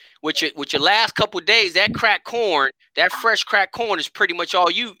with your last couple of days. That cracked corn, that fresh cracked corn is pretty much all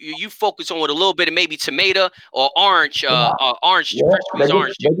you focus on, with a little bit of maybe tomato or orange, orange. Yeah, they get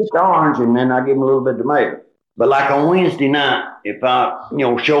the orange, and then I give them a little bit of tomato. But like on Wednesday night, if I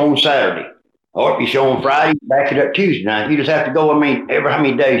show on Saturday, or if you show on Friday, back it up Tuesday night. You just have to go. I mean, every how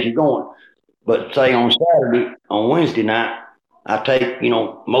many days you're going. But say on Saturday, on Wednesday night, I take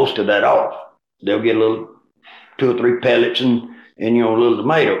most of that off. They'll get a little 2 or 3 pellets and a little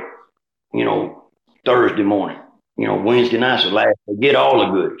tomato, Thursday morning. Wednesday night's the last. They get all the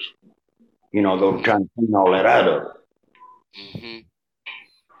goodies. Go try and clean all that out of it. Mm-hmm.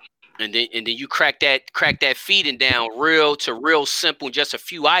 And then you crack that feeding down real simple, just a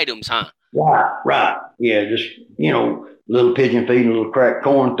few items, huh? Right. Yeah, just little pigeon feed, a little cracked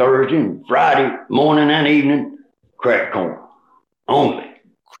corn Thursday and Friday morning and evening, cracked corn only.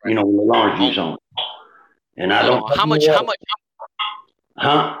 With the orange juice on it. And I don't. How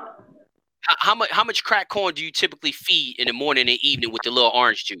much cracked corn do you typically feed in the morning and evening with the little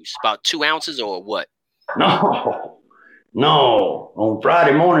orange juice? About 2 ounces or what? No. On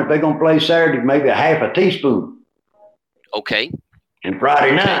Friday morning, if they're gonna play Saturday, maybe a half a teaspoon. Okay. And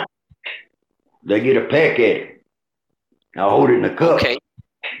Friday night, they get a peck at it. I'll hold it in the cup. Okay.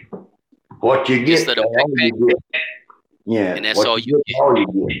 What you get, that's all you get. Yeah. And that's all you get. All you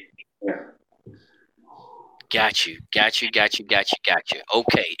get. Yeah. Got you.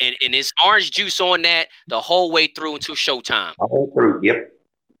 Okay. And it's orange juice on that the whole way through until showtime. The whole through, yep.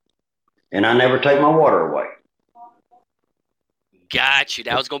 And I never take my water away. Got you.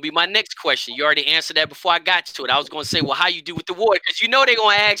 That was going to be my next question. You already answered that before I got to it. I was going to say, well, how you do with the water? Because they're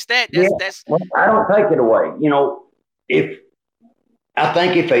going to ask that. Well, I don't take it away. I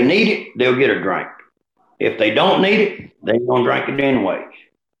think if they need it, they'll get a drink. If they don't need it, they're going to drink it anyway.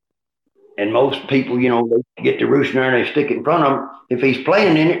 And most people, they get the rooster and they stick it in front of him. If he's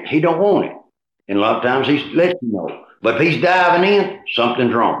playing in it, he don't want it. And a lot of times he lets you know. But if he's diving in,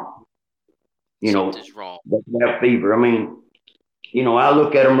 something's wrong. Something's wrong. They have fever. I mean, I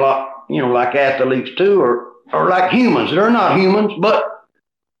look at them like athletes too, or like humans. They're not humans, but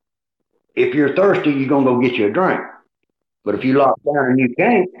if you're thirsty, you're going to go get you a drink. But if you lock down and you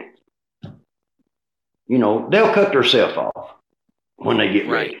can't, they'll cut themselves off when they get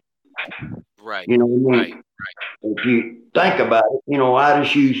ready. Right. You know what I mean? Right. If you think about it, I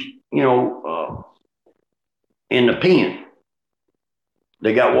just use, in the pen,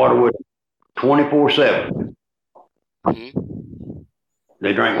 they got water with 24/7. Mm-hmm.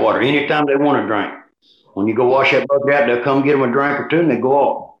 They drink water anytime they want to drink. When you go wash that bucket out, they'll come get them a drink or two and they go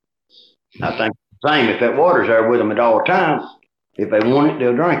off. I think the same. If that water's there with them at all times, if they want it,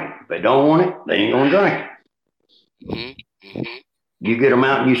 they'll drink it. If they don't want it, they ain't going to drink it. Mm-hmm. Mm-hmm. You get them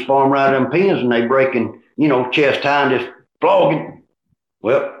out and you spar them right in them pins and they breaking, chest high and just flogging.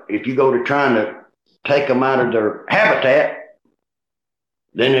 Well, if you go to trying to take them out of their habitat,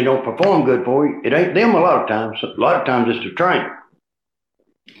 then they don't perform good for you. It ain't them a lot of times. A lot of times it's the trainer.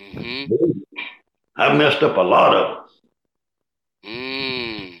 Mm-hmm. I've messed up a lot of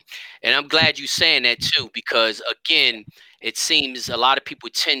them. And I'm glad you're saying that too, because again, it seems a lot of people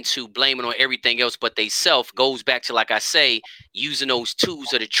tend to blame it on everything else but they self. Goes back to, like I say, using those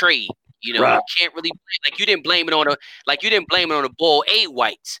tools of the trade. Right. You can't really you didn't blame it on the boiled egg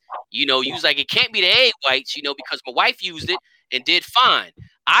whites. You was like, it can't be the egg whites, because my wife used it and did fine.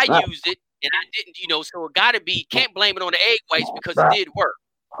 I used it and I didn't, so it gotta be, can't blame it on the egg whites because it did work.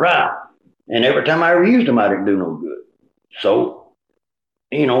 Right. And every time I ever used them, I didn't do no good. So,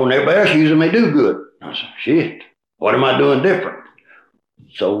 and everybody else using them, they do good. I said, shit, what am I doing different?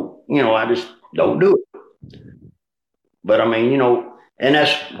 So, I just don't do it. But I mean, And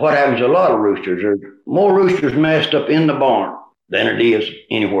that's what happens to a lot of roosters. There's more roosters messed up in the barn than it is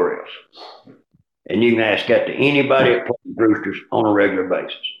anywhere else. And you can ask that to anybody that plays roosters on a regular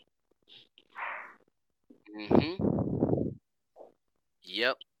basis. Mm-hmm.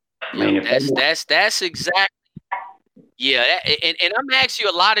 Yep. I mean, that's exactly. Yeah, and I'm asking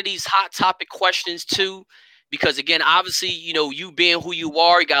you a lot of these hot topic questions too, because again, obviously, you being who you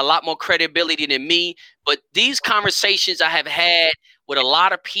are, you got a lot more credibility than me. But these conversations I have had with a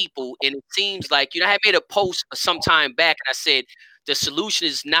lot of people, and it seems like, I had made a post some time back, and I said the solution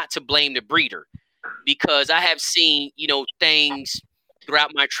is not to blame the breeder, because I have seen, things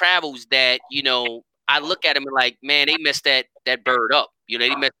throughout my travels that, I look at them and like, man, they messed that bird up.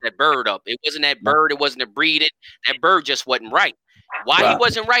 They messed that bird up. It wasn't that bird. It wasn't a breeding. That bird just wasn't right. Why he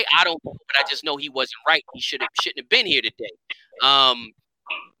wasn't right, I don't know, but I just know he wasn't right. He shouldn't have been here today.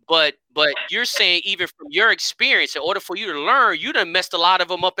 But you're saying, even from your experience, in order for you to learn, you done messed a lot of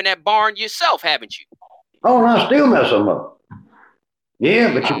them up in that barn yourself, haven't you? Oh, and I still mess them up.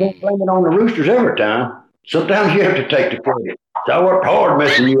 Yeah, but you can't blame it on the roosters every time. Sometimes you have to take the credit. So I worked hard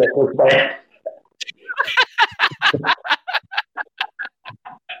messing you up this bad.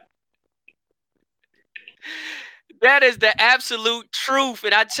 That is the absolute truth.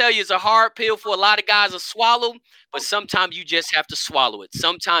 And I tell you, it's a hard pill for a lot of guys to swallow, but sometimes you just have to swallow it.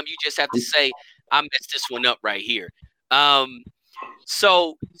 Sometimes you just have to say, I messed this one up right here.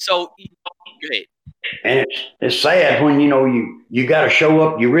 So go ahead. And it's sad when, you got to show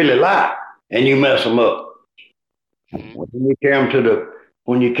up you really like and you mess them up. Mm-hmm.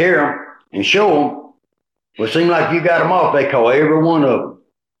 When you carry them and show them, well, it seems like you got them off. They call every one of them.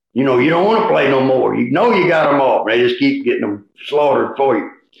 You don't want to play no more. You know you got them off. They just keep getting them slaughtered for you.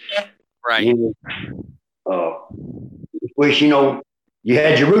 Right. Wish, you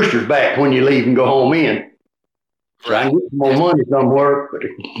had your roosters back when you leave and go home in. So I can get some more money somewhere, but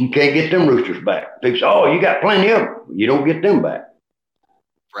you can't get them roosters back. People say, oh, you got plenty of them. You don't get them back.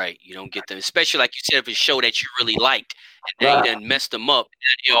 Right. You don't get them, especially like you said, if it's a show that you really liked, and now you done messed them up,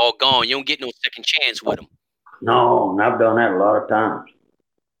 and they're all gone. You don't get no second chance with them. No, and I've done that a lot of times.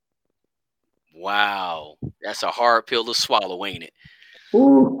 Wow. That's a hard pill to swallow, ain't it?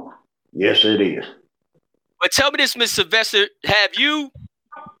 Ooh. Yes, it is. But tell me this, Ms. Sylvester,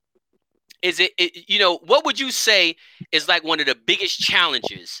 what would you say is like one of the biggest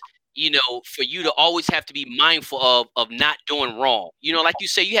challenges, for you to always have to be mindful of not doing wrong? Like you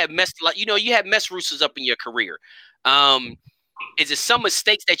say, you have mess roosters up in your career. Is it some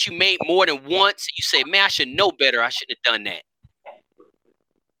mistakes that you made more than once? You say, man, I should know better. I shouldn't have done that.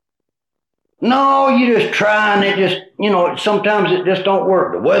 No, you just try, and it just, sometimes it just don't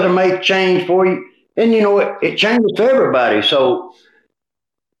work. The weather may change for you, and it changes for everybody. So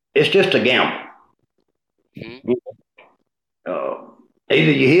it's just a gamble. Mm-hmm.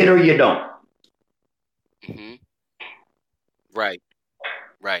 Either you hit or you don't. Mm-hmm. Right.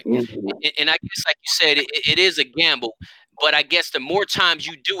 Mm-hmm. And I guess, like you said, it is a gamble. But I guess the more times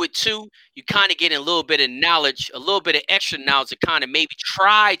you do it too, you kind of get a little bit of knowledge, a little bit of extra knowledge to kind of maybe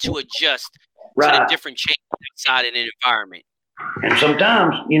try to adjust to the different changes outside in an environment. And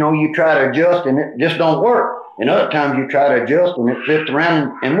sometimes, you try to adjust and it just don't work. And other times you try to adjust and it flips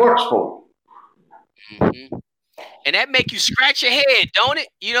around and works for you. Mm-hmm. And that make you scratch your head, don't it?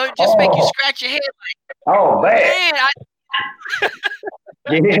 It just make you scratch your head. Like, bad.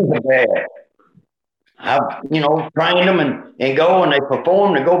 Man, it is bad. I've, trained them and go, and they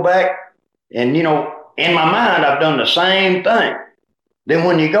perform, they go back. And, in my mind, I've done the same thing. Then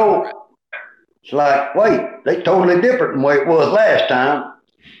when you go, it's like, wait, they totally different than the way it was last time.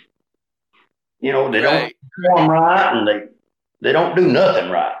 They don't perform right, and they don't do nothing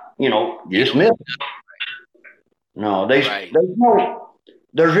right. You just miss it. No, there's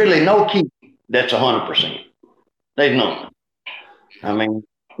really no keep that's 100%. There's none. I mean,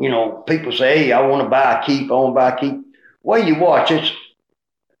 people say, hey, I want to buy a keep, Well, you watch,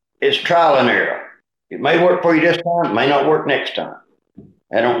 it's trial and error. It may work for you this time, it may not work next time.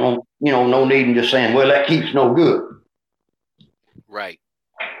 I don't know, no need in just saying, well, that keep's no good. Right.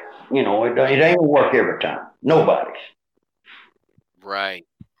 It ain't gonna work every time. Nobody's. Right.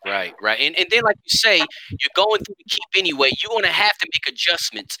 And then, like you say, you're going through the keep anyway. You're going to have to make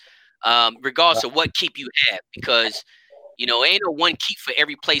adjustments regardless of what keep you have, because, ain't no one keep for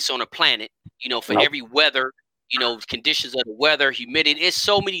every place on the planet, for every weather, conditions of the weather, humidity. It's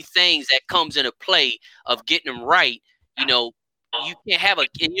so many things that comes into play of getting them right. You can't have and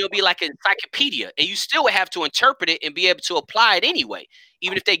you'll be like an encyclopedia, and you still have to interpret it and be able to apply it anyway,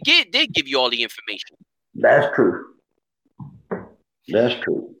 even if they did give you all the information. That's true. That's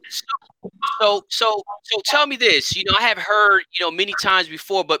true. So tell me this. I have heard, many times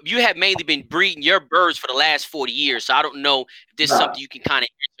before, but you have mainly been breeding your birds for the last 40 years. So I don't know if this is something you can kind of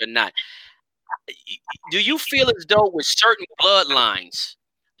answer or not. Do you feel as though with certain bloodlines,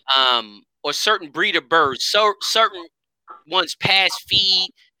 or certain breed of birds, so certain ones pass feed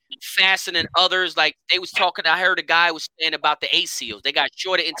faster than others? Like they was talking, I heard a guy was saying about the ACEs. They got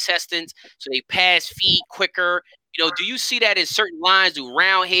shorter intestines, so they pass feed quicker. Do you see that in certain lines? Do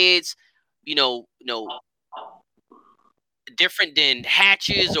round heads, different than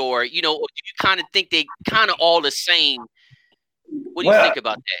hatches, or or do you kind of think they kind of all the same? What do you think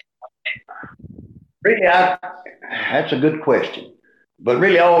about that? Really, that's a good question. But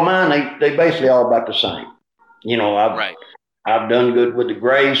really, all mine, they basically all about the same. I've done good with the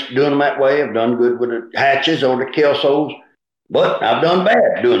grays doing them that way. I've done good with the hatches or the kelsos, but I've done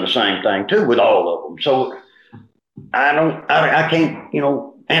bad doing the same thing too with all of them. So I can't,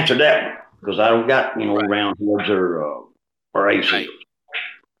 answer that one because I don't got, round heads or ACs.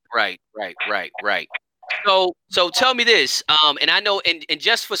 Right. So tell me this, and I know, and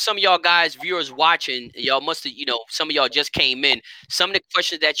just for some of y'all guys, viewers watching, y'all must have, some of y'all just came in. Some of the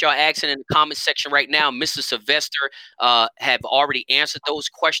questions that y'all asking in the comment section right now, Mr. Sylvester have already answered those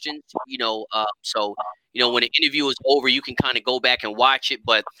questions. So when the interview is over, you can kind of go back and watch it,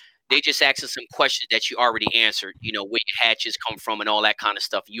 but they just asking some questions that you already answered. Where your hatches come from and all that kind of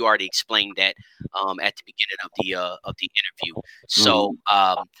stuff. You already explained that at the beginning of the interview. So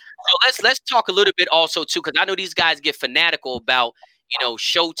let's talk a little bit also too, because I know these guys get fanatical about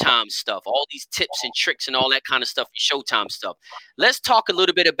Showtime stuff, all these tips and tricks and all that kind of stuff, Showtime stuff. Let's talk a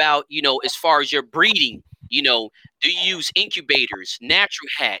little bit about as far as your breeding. Do you use incubators, natural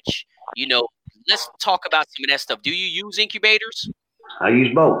hatch? Let's talk about some of that stuff. Do you use incubators? I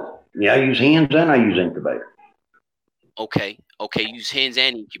use both. Yeah, I use hens and I use incubators. Okay, use hens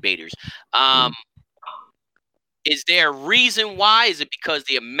and incubators. Is there a reason why? Is it because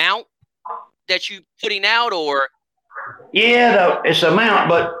the amount that you putting out, or? Yeah, it's amount,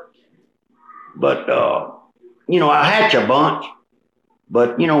 but I hatch a bunch.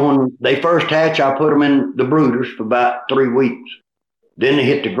 But when they first hatch, I put them in the brooders for about 3 weeks. Then they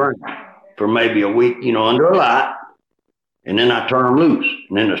hit the ground for maybe a week, under a light. And then I turn them loose,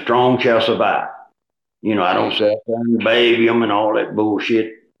 and then the strong shall survive. I don't sit there and baby them and all that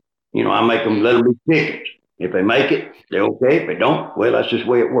bullshit. I make them, let them be chickens. If they make it, they're okay. If they don't, well, that's just the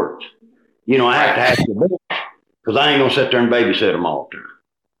way it works. I have to hatch the bunch because I ain't going to sit there and babysit them all the time.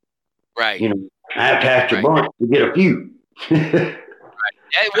 Right. I have to hatch a bunch to get a few.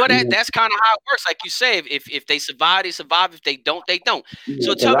 Well, that's kind of how it works. Like you say, if they survive, they survive. If they don't, they don't.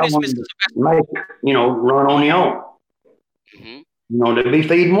 So tell me this, Mr. Sylvester. Run on your own. There'll be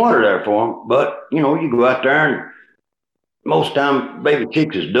feed and water there for them, but you go out there and most time baby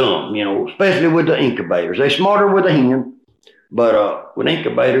chicks is dumb, especially with the incubators. They're smarter with a hen, but with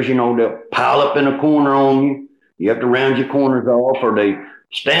incubators, they'll pile up in a corner on you. You have to round your corners off, or they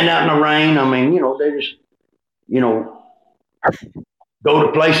stand out in the rain. I mean, they just, go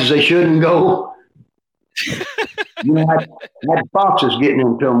to places they shouldn't go. I had foxes getting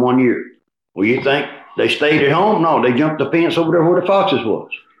into them one year. Well, you think they stayed at home? No, they jumped the fence over there where the foxes was.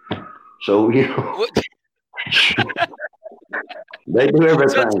 So, they do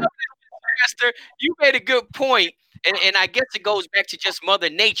everything. Sylvester, you made a good point, and I guess it goes back to just Mother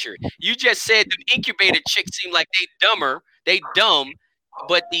Nature. You just said the incubator chicks seem like they dumb,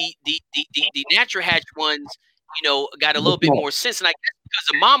 but the natural hatch ones, got a little bit more sense. And I guess because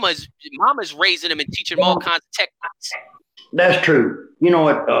the mama's raising them and teaching them all kinds of techniques. That's true. You know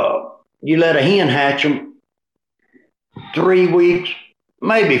what? You let a hen hatch them 3 weeks,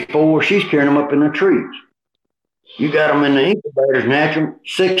 maybe 4. She's carrying them up in the trees. You got them in the incubators and hatch them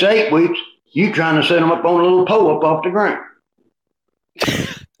 6, 8 weeks. You trying to set them up on a little pole up off the ground.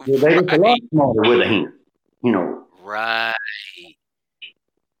 They just a lot smarter with a hen, Right.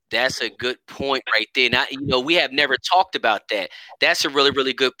 That's a good point right there. Now, we have never talked about that. That's a really,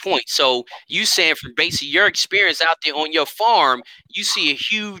 really good point. So you saying from basically your experience out there on your farm, you see a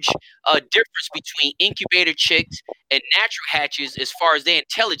huge difference between incubator chicks and natural hatches as far as their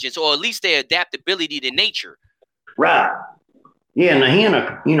intelligence, or at least their adaptability to nature. Right. Yeah, and the hen,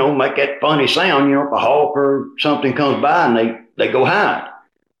 make that funny sound, if a hawk or something comes by and they go hide.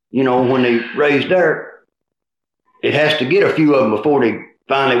 When they raise there, it has to get a few of them before they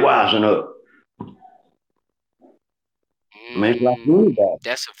finally wisen up. I mean, it's like anybody.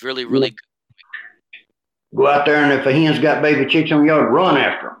 That's a really, really good point. Go out there, and if a hen's got baby chicks on the yard, run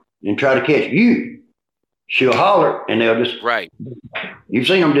after them and try to catch you. She'll holler, and they'll just... Right. You've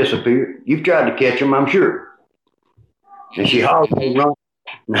seen them disappear. You've tried to catch them, I'm sure. And she hollers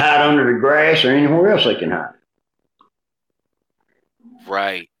and and hide under the grass or anywhere else they can hide.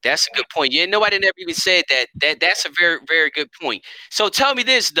 Right. That's a good point. Yeah, nobody never even said that. That's a very, very good point. So tell me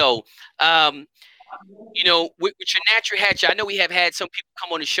this though. With your natural hatch, I know we have had some people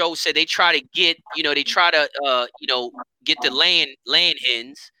come on the show say they try to get, get the land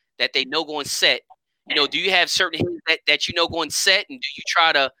hens that they know going set. Do you have certain hens that going set, and do you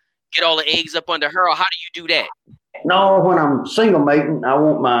try to get all the eggs up under her, or how do you do that? No, when I'm single mating, I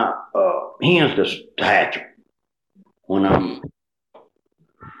want my hens to hatch them. When I'm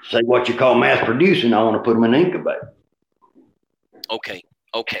say what you call mass producing, I want to put them in an incubator. Okay,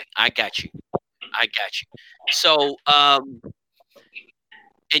 I got you. So, and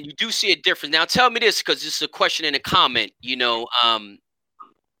you do see a difference. Now, tell me this, because this is a question in a comment. We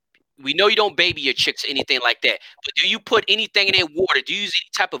know you don't baby your chicks or anything like that, but do you put anything in their water? Do you use any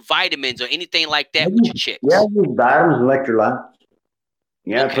type of vitamins or anything like that with your chicks? Yeah, I use vitamins, electrolytes.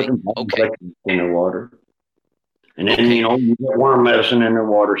 Yeah, okay. I put them in the water. And then, you get worm medicine in the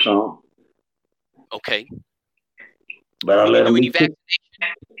water some. Okay. But I let them do any vaccination?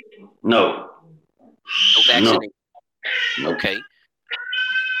 No. No vaccination? No. Okay.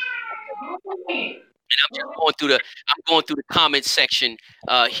 And I'm going through the comment section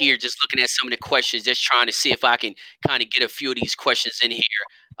here, just looking at some of the questions, just trying to see if I can kind of get a few of these questions in here.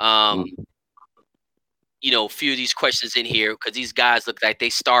 A few of these questions in here, because these guys look like they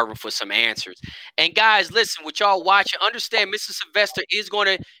starving for some answers. And guys, listen, what y'all watching, understand Mr. Sylvester is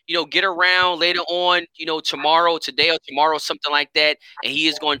going to, get around later on, today or tomorrow, something like that. And he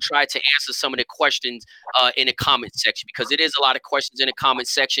is going to try to answer some of the questions in the comment section, because it is a lot of questions in the comment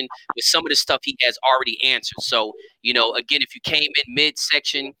section with some of the stuff he has already answered. So, again, if you came in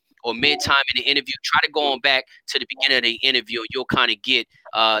mid-section or mid-time in the interview, try to go on back to the beginning of the interview, and you'll kind of get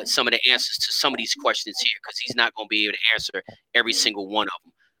some of the answers to some of these questions here, because he's not going to be able to answer every single one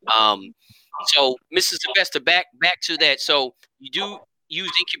of them. So, Mrs. Sylvester, back to that. So, you do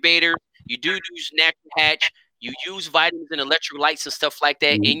use incubator, you do use natural hatch, you use vitamins and electrolytes and stuff like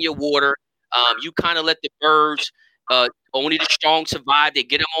that in your water. You kind of let the birds, only the strong survive. They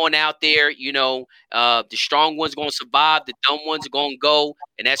get them on out there. The strong ones going to survive. The dumb ones are going to go.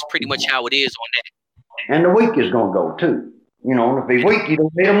 And that's pretty much how it is on that. And the weak is going to go too. If they're weak, you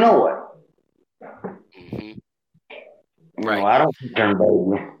don't need them no way. Mm-hmm. Right. I don't turn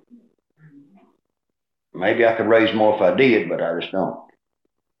baby. Maybe I could raise more if I did, but I just don't.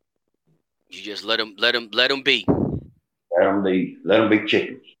 You just let them be. Let them be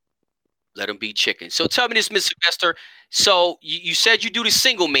chickens. Let them be chickens. So tell me this, Mr. Sylvester. So you said you do the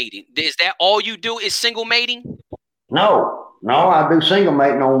single mating. Is that all you do is single mating? No, I do single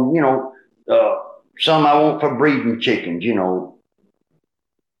mating on, some I want for breeding chickens,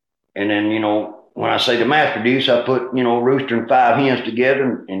 And then, when I say the mass produce, I put, rooster and 5 hens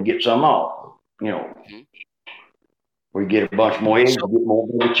together and get some off, We get a bunch more eggs, get more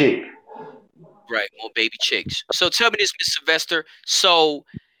baby chicks. Right, more baby chicks. So tell me this, Mr. Sylvester. So,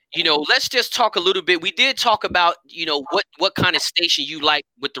 let's just talk a little bit. We did talk about, what kind of station you like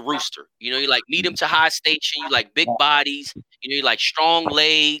with the rooster. You like medium to high station. You like big bodies. You like strong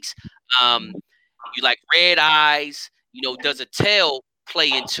legs. You like red eyes. Does a tail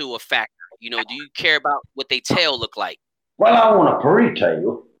play into a factor? Do you care about what they tail look like? Well, I want a pretty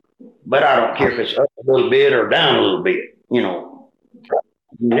tail, but I don't care if it's up a little bit or down a little bit.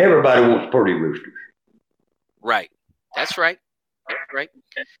 Everybody wants pretty roosters. Right. That's right.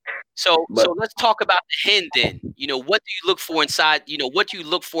 So let's talk about the hen then. What do you look for inside? What do you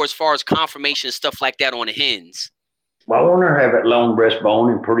look for as far as conformation and stuff like that on the hens? Well, I want her to have that long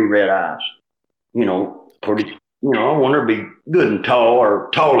breastbone and pretty red eyes. Pretty. I want her to be good and tall or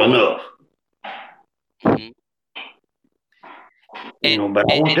tall enough. Mm-hmm.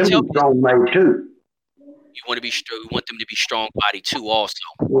 But I want them to be strong made too. You want to be strong. You want them to be strong body too, also.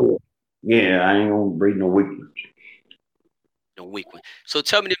 Yeah, I ain't gonna breed no weak ones. No weak one. So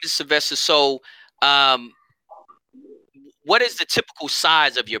tell me, Mr. Sylvester. So, what is the typical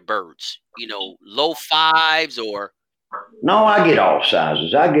size of your birds? Low 5s or? No, I get all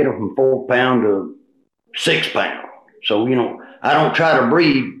sizes. I get them from 4 pound to 6 pound. So I don't try to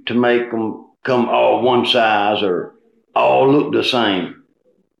breed to make them come all one size or all look the same.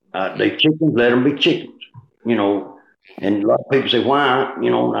 They chickens, let them be chickens. And a lot of people say, why?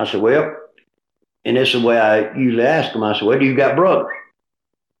 And I said, well, and this is the way I usually ask them. I said, well, do you got brothers?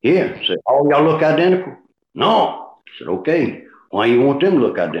 Yeah. I said, all y'all look identical? No. I said, okay. Why you want them to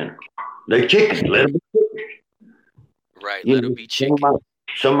look identical? They chickens. Let them be chickens. Right. Let them be chickens.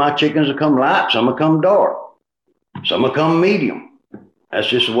 Some of my chickens will come light. Some will come dark. Some will come medium. That's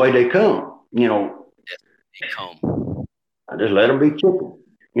just the way they come. They come. I just let them be chickens.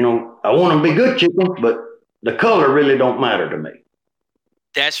 You know, I want them to be good chickens, but the color really don't matter to me.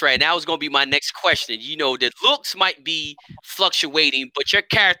 That's right. That was going to be my next question. You know, the looks might be fluctuating, but your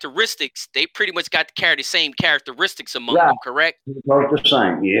characteristics, they pretty much got to carry the same characteristics among them, correct? Both the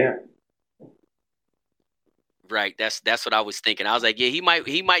same, yeah. Right. That's what I was thinking. I was like, yeah, he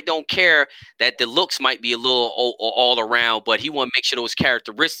might don't care that the looks might be a little all around, but he want to make sure those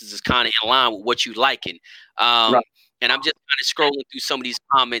characteristics is kind of in line with what you liking. Right. And I'm just kind of scrolling through some of these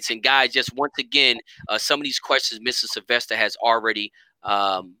comments, and guys, just once again, some of these questions Mr. Sylvester has already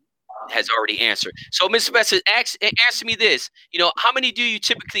answered. So, Mr. Sylvester, answer me this. You know, how many do you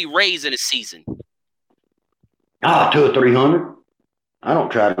typically raise in a season? 200 or 300. I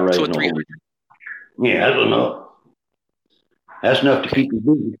don't try to raise 200 or 300. Yeah, that's enough. That's enough to keep you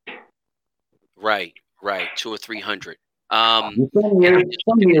busy. Right. 200 or 300. Some years,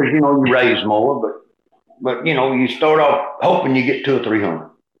 you know, you raise more, but you know, you start off hoping you get 200 or 300.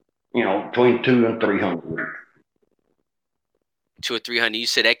 You know, between 200 and 300. 200 or 300. You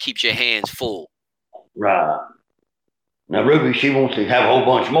said that keeps your hands full. Right. Now, Ruby, she wants to have a whole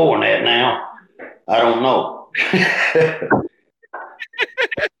bunch more than that now. I don't know.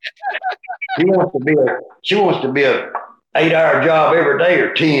 She wants to be a 8-hour job every day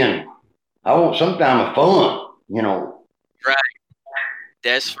or 10. I want some kind of fun, you know. Right.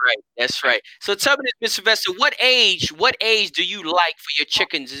 That's right. So tell me this, Mr. Sylvester, what age do you like for your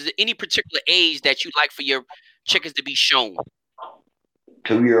chickens? Is there any particular age that you like for your chickens to be shown?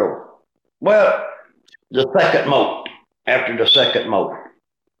 2-year-old. Well, the second molt. After the second molt.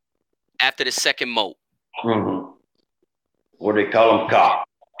 After the second molt. Mm-hmm. What they call them, cock.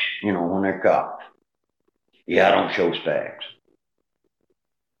 You know, when they're cocked. Yeah, I don't show stags.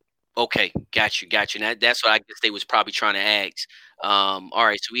 Okay, got you. That's what I guess they was probably trying to ask. All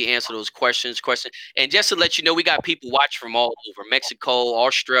right, so we answer those questions. And just to let you know, we got people watching from all over Mexico,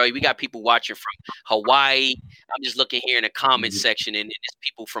 Australia. We got people watching from Hawaii. I'm just looking here in the comment section, and there's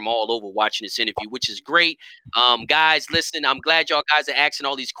people from all over watching this interview, which is great. Guys, listen, I'm glad y'all guys are asking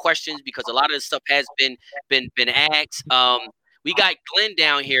all these questions because a lot of this stuff has been asked. We got Glenn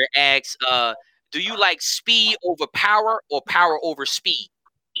down here asks, do you like speed over power or power over speed?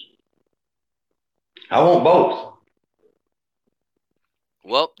 I want both.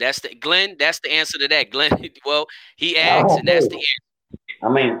 Well, that's the answer to that. Glenn, well, he asks, and that's the answer. I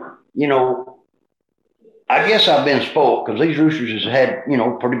mean, you know, I guess I've been spoiled because these roosters has had, you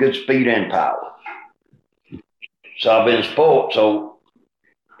know, pretty good speed and power. So I've been spoiled. So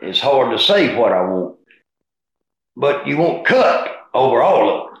it's hard to say what I want. But you won't cut over all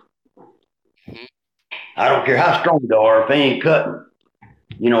of them. Mm-hmm. I don't care how strong they are if they ain't cutting.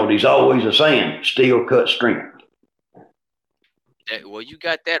 You know, there's always a saying, steel cut strength. Well, you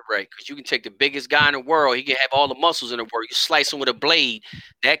got that right, because you can take the biggest guy in the world. He can have all the muscles in the world. You slice him with a blade.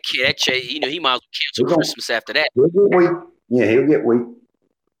 That kid, you know, he might as well cancel Christmas after that. He'll get weak. Yeah, he'll get weak.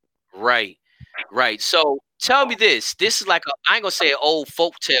 Right. So tell me this. This is like I ain't gonna say an old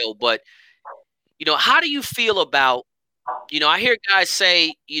folk tale, but you know, how do you feel about, you know, I hear guys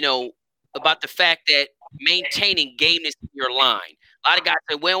say, you know, about the fact that maintaining gameness in your line. A lot of guys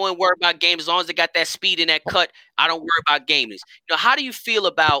say, we don't worry about game as long as they got that speed in that cut. I don't worry about gameness. You know, how do you feel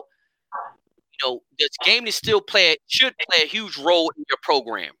about, you know, does gameness should play a huge role in your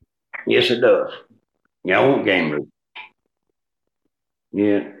program? Yes, it does. Yeah, I want gameness.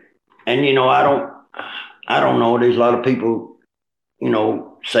 Yeah, and you know, I don't know. There's a lot of people, you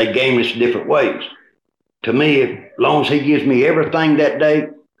know, say gameness different ways. To me, as long as he gives me everything that day,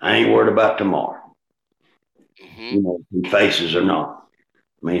 I ain't worried about tomorrow. Mm-hmm. You know, if he faces or not.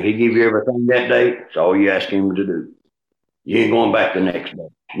 I mean, if he give you everything that day, it's all you ask him to do. You ain't going back the next day.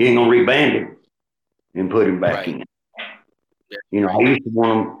 You ain't gonna reband him and put him back in. You know, I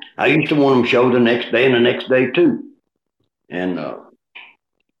used to want him show the next day and the next day too. And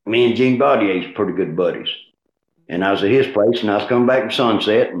me and Gene Baudier's pretty good buddies. And I was at his place, and I was coming back from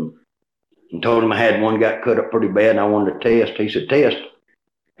Sunset, and told him I had one got cut up pretty bad, and I wanted to test. He said, test.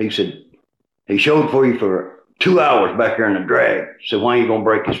 He said, he showed for you for 2 hours back there in the drag. Said, why are you going to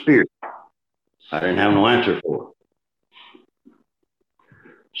break his spirit? I didn't have no answer for it.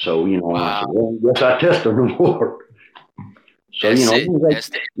 So, you know, wow. I said, well, I guess I tested them more. So, that's, you know,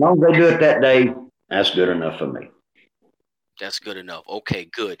 as long as they do it that day, that's good enough for me. That's good enough. Okay,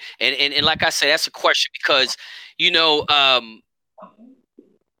 good. And like I said, that's a question because, you know,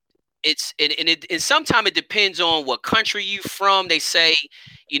 it's and sometimes it depends on what country you from. They say,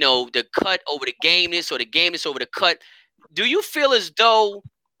 you know, the cut over the gameness or the gameness over the cut. Do you feel as though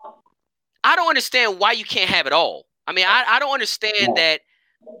I don't understand why you can't have it all? I mean, I don't understand that.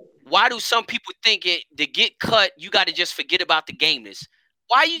 Why do some people think to get cut, you got to just forget about the gameness?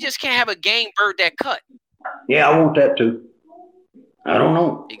 Why you just can't have a game bird that cut? Yeah, I want that too. I don't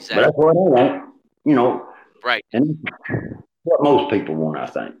know. Exactly. But that's what I want. You know. Right. And what most people want, I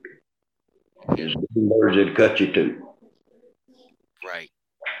think, is birds that cut you too. Right.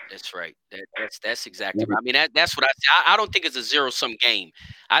 That's right. That's exactly right. I mean, that's what I don't think it's a zero-sum game.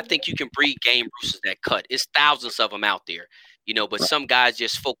 I think you can breed game roosters that cut. It's thousands of them out there, but some guys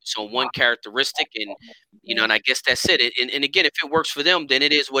just focus on one characteristic, and and I guess that's it. And again, if it works for them, then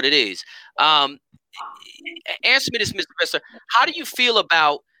it is what it is. Answer me this, Mr. Professor. How do you feel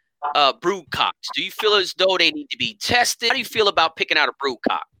about brood cocks? Do you feel as though they need to be tested? How do you feel about picking out a brood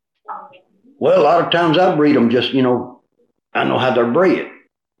cock? Well, a lot of times I breed them just, I know how they're bred.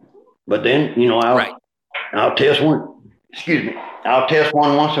 But then, I'll test one. Excuse me. I'll test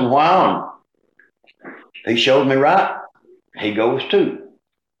one once in a while, and he shows me right. He goes too.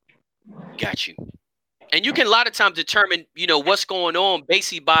 Got you. And you can a lot of times determine, what's going on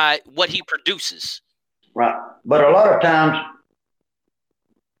basically by what he produces. Right. But a lot of times,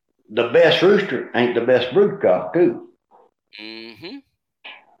 the best rooster ain't the best brood cock too. Mm-hmm.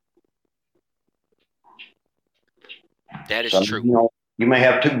 That is true. You may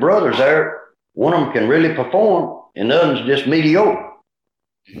have two brothers there. One of them can really perform, and the other's just mediocre.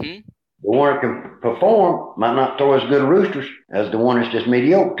 Mm-hmm. The one that can perform might not throw as good roosters as the one that's just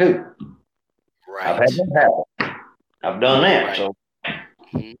mediocre too. Right. I've had that happen. I've done that. Right. So,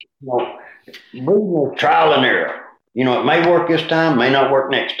 breeding is trial and error. It may work this time, may not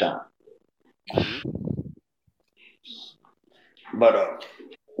work next time. Mm-hmm. But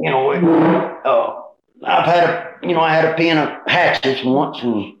I've had I had a pen of hatchets once,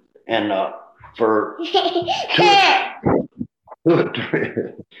 and for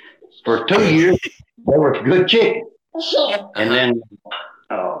for 2 years they were good chickens, and then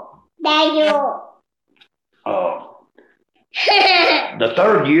the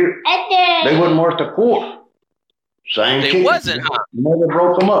third year they wasn't worth a quarter. Same chicken. Wasn't, huh? Never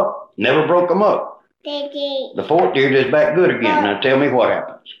broke them up. The fourth year they're back good again. Now tell me what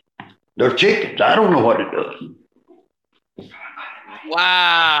happens. They're chickens. I don't know what it does.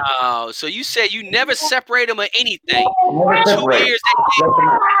 Wow. So you said you never separate them or anything. 2 years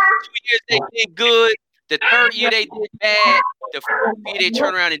they did good. The third year they did bad. The fourth year they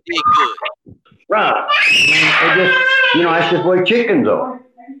turned around and did good. Right. I mean, that's just the way chickens are.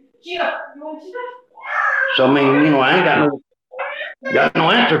 So, I mean, I ain't got no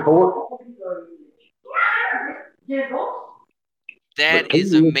answer for it. That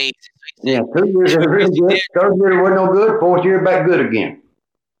is amazing. Yeah, 2 years are really good. Third year wasn't no good. Fourth year back good again.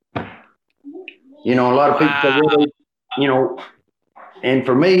 A lot of people say, and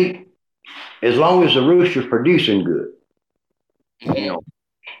for me, as long as the rooster's producing good,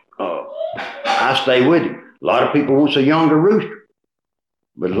 I stay with him. A lot of people want a younger rooster,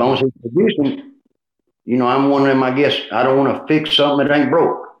 but as long as he's producing, I'm one of them. I guess I don't want to fix something that ain't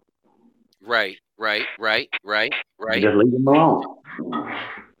broke. Right. Just leave him alone.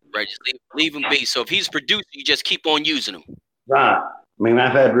 Right, just leave him be. So if he's producing, you just keep on using him. Right. I mean,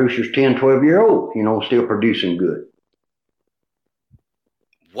 I've had roosters 10, 12-year-old, still producing good.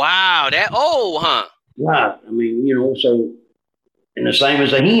 Wow, that old, huh? Right. I mean, so, and the same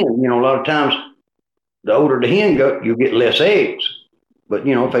as a hen, a lot of times, the older the hen goes, you get less eggs. But,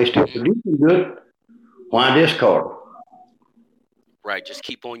 if they still producing good, why discard them? Right, just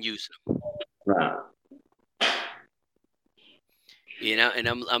keep on using them. Right. And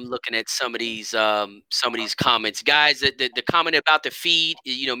I'm looking at some of these comments, guys. The comment about the feed,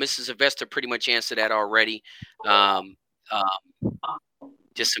 Mrs. Sylvester pretty much answered that already.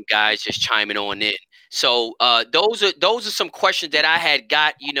 Just some guys just chiming on in. So those are some questions that I had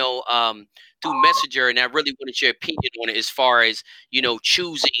got, through Messenger, and I really wanted your opinion on it as far as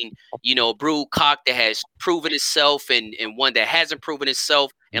choosing a brood cock that has proven itself and one that hasn't proven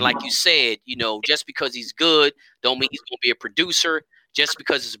itself. And like you said, just because he's good don't mean he's gonna be a producer. Just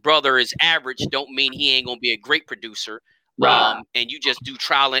because his brother is average don't mean he ain't gonna be a great producer. Right. And you just do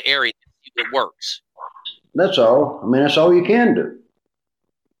trial and error. It works. That's all. I mean, that's all you can do.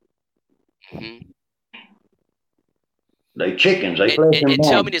 Mm-hmm. They chickens. They flesh and bone.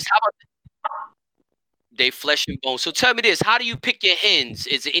 Tell me this. How about they flesh and bone? So tell me this. How do you pick your hens?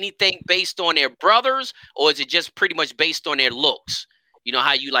 Is it anything based on their brothers, or is it just pretty much based on their looks?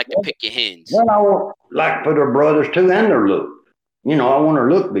 How you like to pick your hens? Well, I like for their brothers too and their look. I want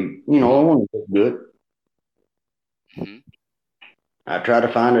her look be. I want to look good. Mm-hmm. I try to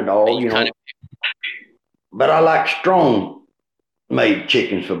find it all. But I like strong made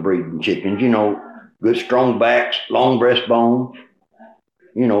chickens for breeding chickens. Good strong backs, long breastbone.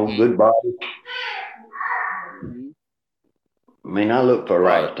 Good body. mean, I look for a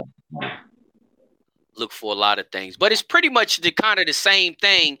lot of things. Look for a lot of things, but it's pretty much the kind of the same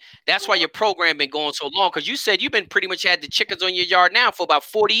thing. That's why your program been going so long, because you said you've been pretty much had the chickens on your yard now for about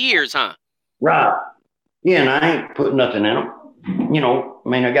 40 years, huh? Right. Yeah, and I ain't putting nothing in them. I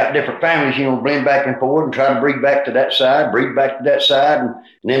mean, I got different families, blend back and forth and try to breed back to that side, breed back to that side, and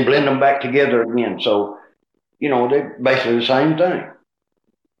then blend them back together again. So, they're basically the same thing.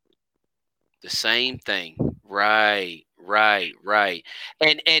 The same thing. Right.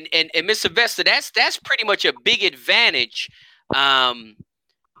 And Miss Sylvester, that's pretty much a big advantage when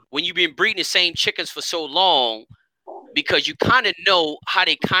you've been breeding the same chickens for so long, because you kind of know how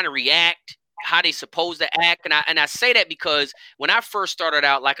they kind of react, how they supposed to act. And I say that because when I first started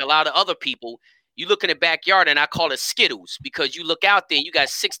out, like a lot of other people, you look in the backyard and I call it Skittles, because you look out there and you got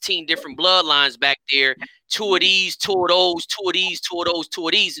 16 different bloodlines back there. 2 of these, 2 of those, 2 of these, 2 of those, 2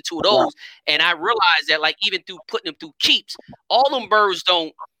 of these, and 2 of those. And I realized that, like, even through putting them through keeps, all them birds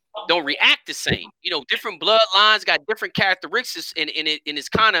don't react the same. Different bloodlines got different characteristics, and it's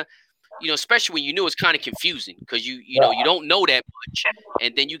kind of, especially when it's kind of confusing, because you don't know that much,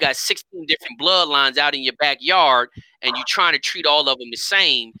 and then you got 16 different bloodlines out in your backyard, and you're trying to treat all of them the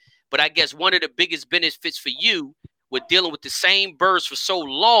same. But I guess one of the biggest benefits for you with dealing with the same birds for so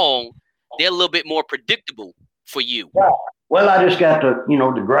long, they're a little bit more predictable for you. Well, I just got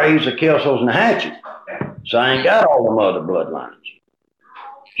the Grays, the Kelsos, and the Hatches, so I ain't got all them other bloodlines.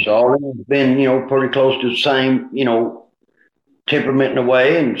 So all of them been, pretty close to the same, temperament in a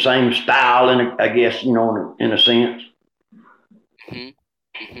way, and same style, I guess, in a sense.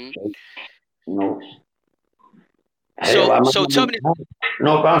 So tell me. If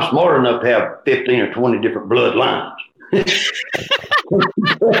I'm smart enough to have 15 or 20 different bloodlines.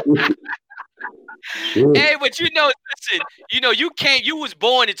 Hey, but listen, you was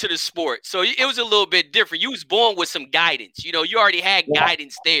born into the sport, so it was a little bit different. You was born with some guidance. You already had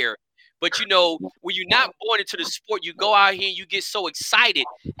guidance there. But when you're not born into the sport, you go out here and you get so excited,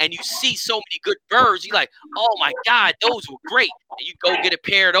 and you see so many good birds. You're like, oh my God, those were great. And you go get a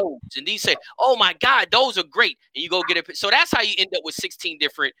pair of those. And these say, oh my God, those are great. And you go get a. So that's how you end up with 16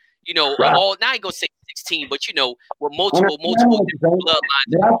 different, right. all. Now I ain't gonna say 16, but with multiple different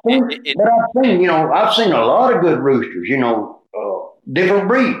bloodlines. I've seen a lot of good roosters. Different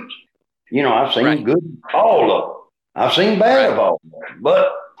breeds. I've seen good all of them. I've seen bad of all of them,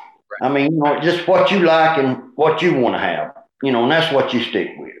 but. I mean, just what you like and what you want to have, and that's what you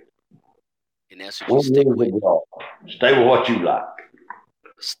stick with. And that's what you stick with. Stay with what you like.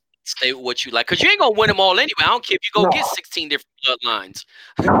 Stay with what you like, because you ain't gonna win them all anyway. I don't care if you go get 16 different bloodlines.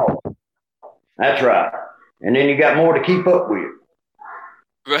 No, that's right. And then you got more to keep up with.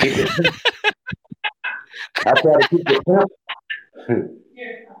 Right. I try to keep it simple.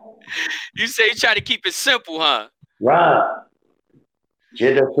 You say you try to keep it simple, huh? Right.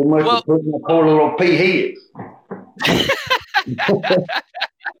 Yeah, that's too much to put in a poor little pea head.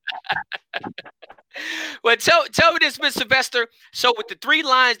 Well, tell me this, Mr. Sylvester. So with the 3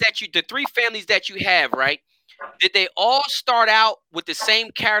 families that you have, right? Did they all start out with the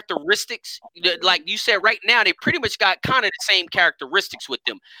same characteristics? Like you said, right now they pretty much got kind of the same characteristics with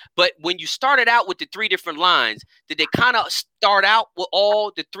them. But when you started out with the 3 different lines, did they kind of start out with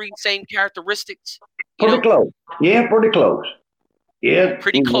all the 3 same characteristics? Pretty close. Yeah, pretty close. Yeah.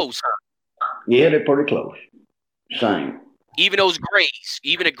 Pretty close, huh? Yeah, they're pretty close. Same. Even those Grays,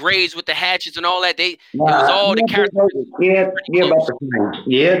 even the Grays with the hatches and all that, it was all the characteristics. Yeah, about the same.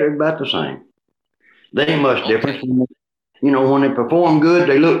 Yeah, they're about the same. They ain't much difference. When they perform good,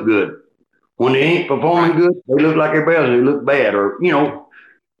 they look good. When they ain't performing good, they look like everybody else. They look bad, or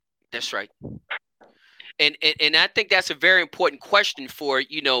That's right. And I think that's a very important question for,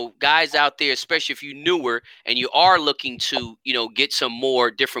 guys out there, especially if you're newer and you are looking to, get some more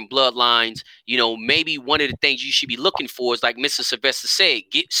different bloodlines. Maybe one of the things you should be looking for is, like Mr. Sylvester said,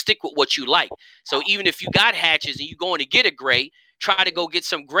 stick with what you like. So even if you got hatches and you're going to get a Gray, try to go get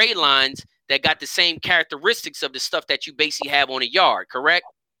some Gray lines that got the same characteristics of the stuff that you basically have on a yard, correct?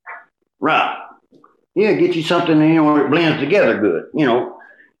 Right. Yeah, get you something, that blends together good,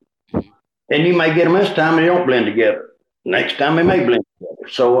 And you may get them this time and they don't blend together. Next time they may blend together.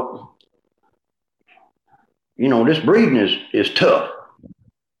 So, this breeding is tough.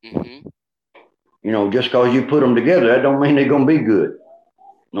 Mm-hmm. Just because you put them together, that don't mean they're going to be good.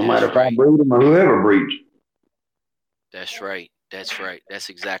 No matter if I breed them or whoever breeds them. That's right. That's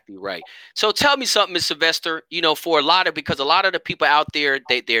exactly right. So tell me something, Ms. Sylvester, because a lot of the people out there,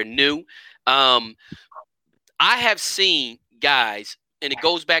 they're new. I have seen guys, and it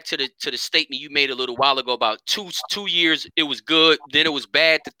goes back to the statement you made a little while ago about 2 years it was good, then it was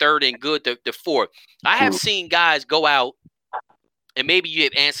bad the third, and good the fourth. I have seen guys go out and maybe you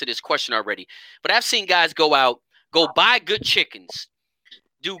have answered this question already, but I've seen guys go out, go buy good chickens,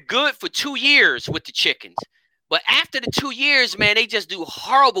 do good for 2 years with the chickens. But after the 2 years, man, they just do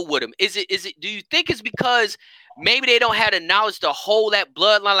horrible with them. Is it, do you think it's because maybe they don't have the knowledge to hold that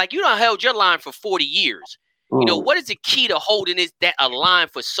bloodline? Like, you done held your line for 40 years. You know, what is the key to holding a line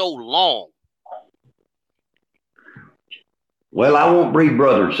for so long? Well, I won't breed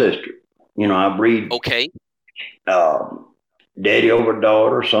brother and sister. You know, I breed daddy over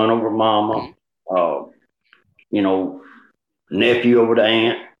daughter, son over mama, you know, nephew over the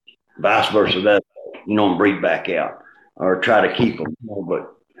aunt, vice versa. That, you know, and breed back out or try to keep them. You know,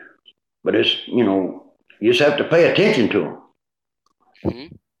 but it's, you know, you just have to pay attention to them.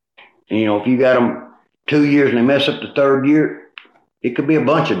 And, you know, if you got them 2 years and they mess up the third year, it could be a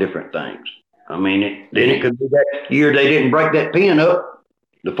bunch of different things. I mean, then it could be that year they didn't break that pen up.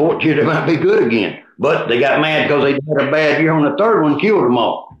 The fourth year they might be good again. But they got mad because they had a bad year on the third one, killed them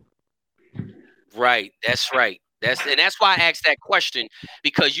all. Right. That's right. That's why I asked that question,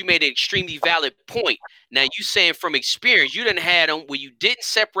 because you made an extremely valid point. Now, you saying from experience, you didn't have them where you didn't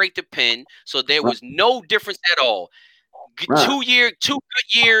separate the pen, so there was no difference at all. 2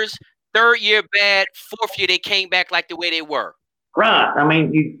 good years, third year bad, fourth year they came back like the way they were. Right. I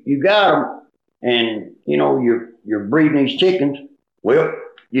mean, you got them, and you know you're breeding these chickens. Well,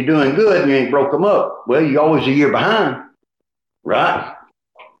 you're doing good, and you ain't broke them up. Well, you're always a year behind, right?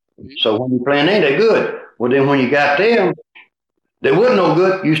 So when you plan in, they're good. Well, then when you got them, they wasn't no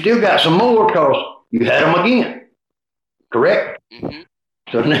good. You still got some more because you had them again. Correct?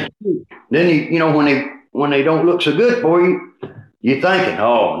 So then you know when they don't look so good for you, you're thinking,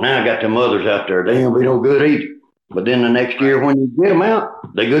 oh, now I got them others out there. They ain't be no good either. But then the next year when you get them out,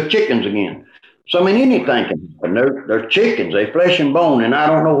 they're good chickens again. So I mean, anything can happen. They're chickens. They flesh and bone, and I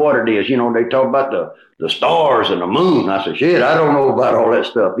don't know what it is. You know, they talk about the stars and the moon. I said, shit, I don't know about all that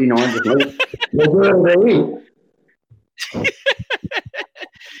stuff. You know, they're good they eat.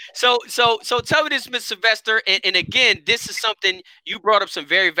 So tell me this, Ms. Sylvester, and again, this is something you brought up, some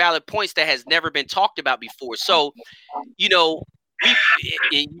very valid points that has never been talked about before. So, you know,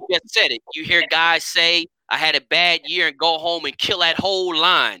 you just said it. You hear guys say, I had a bad year, and go home and kill that whole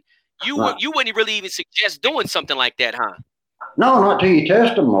line. You wouldn't really even suggest doing something like that, huh? No, not till you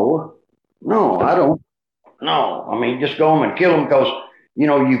test them more. No, I don't. No, I mean, just go home and kill them because, you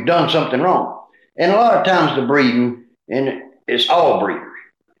know, you've done something wrong. And a lot of times the breeding, and it's all breeders.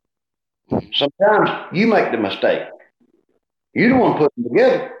 Sometimes you make the mistake. You don't want to put them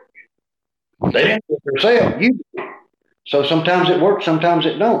together. They didn't do it themselves. You did. So sometimes it works, sometimes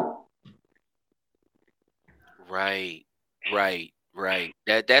it don't. Right.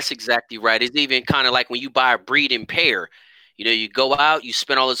 That's exactly right. It's even kind of like when you buy a breeding pair. You know, you go out, you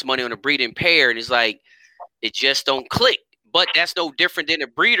spend all this money on a breeding pair, and it's like it just don't click. But that's no different than a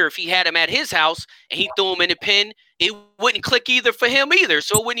breeder. If he had him at his house and he threw him in the pen, it wouldn't click either for him either.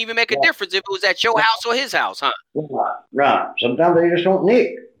 So it wouldn't even make a difference if it was at your house or his house, huh? Right. Sometimes they just don't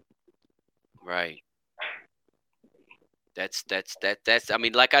nick. Right. That's I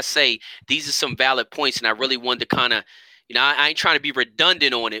mean, like I say, these are some valid points, and I really wanted to kind of, you know, I ain't trying to be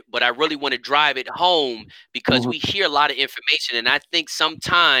redundant on it, but I really want to drive it home because we hear a lot of information, and I think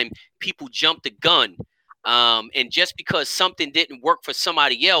sometimes people jump the gun. And just because something didn't work for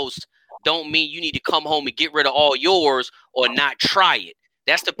somebody else, don't mean you need to come home and get rid of all yours or not try it.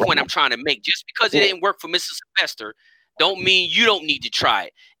 That's the point I'm trying to make. Just because it didn't work for Mrs. Sylvester, don't mean you don't need to try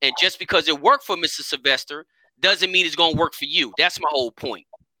it. And just because it worked for Mrs. Sylvester doesn't mean it's going to work for you. That's my whole point.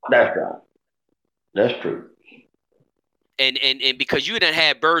 That's right. That's true. And because you done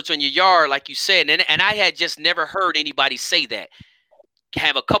had birds on your yard, like you said, and I had just never heard anybody say that.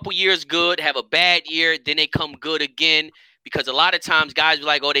 Have a couple years good, have a bad year, then they come good again. Because a lot of times guys be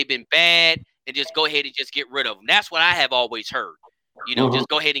like, oh, they've been bad, and just go ahead and just get rid of them. That's what I have always heard. You know, just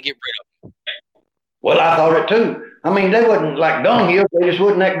go ahead and get rid of them. Well, I thought it too. I mean, they wasn't like dunghill. They just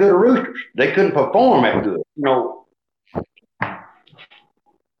wasn't that good of roosters. They couldn't perform that good, you know.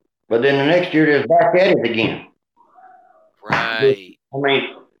 But then the next year, they're back at it again. Right. I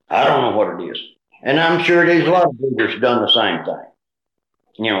mean, I don't know what it is. And I'm sure there's a lot of breeders done the same thing.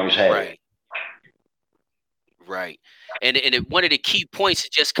 You know, he's had Right. And one of the key points is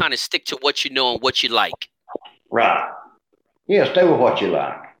just kind of stick to what you know and what you like. Right. Yeah, stay with what you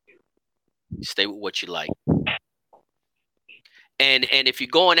like. Stay with what you like. And if you're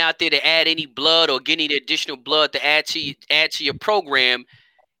going out there to add any blood or get any additional blood to add to your program,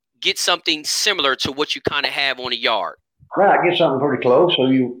 get something similar to what you kind of have on the yard. Right, get something pretty close so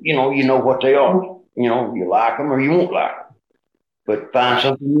you know what they are. You know, you like them or you won't like them. But find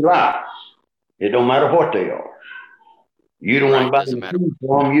something you like. It don't matter what they are. You don't want to buy the feed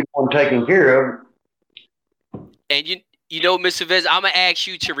for them. You don't want taking care of them. And you know, Mr. Vez, I'm gonna ask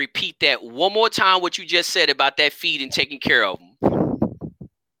you to repeat that one more time. What you just said about that feed and taking care of them.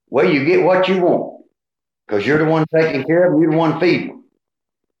 Well, you get what you want because you're the one taking care of them. You're the one feeding them.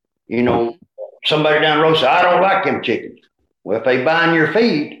 You know, somebody down the road said, "I don't like them chickens." Well, if they buying your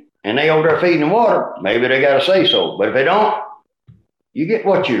feed and they over there feeding the water, maybe they got to say so. But if they don't, you get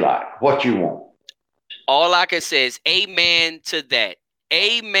what you like, what you want. All I can say is amen to that.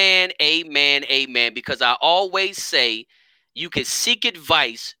 Amen, amen, amen. Because I always say you can seek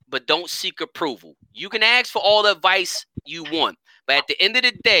advice, but don't seek approval. You can ask for all the advice you want. But at the end of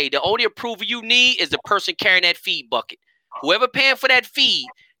the day, the only approval you need is the person carrying that feed bucket. Whoever paying for that feed,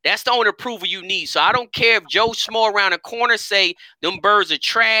 that's the only approval you need. So I don't care if Joe Schmo around the corner say them birds are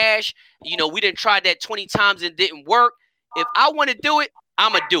trash. You know, we didn't try that 20 times and it didn't work. If I want to do it,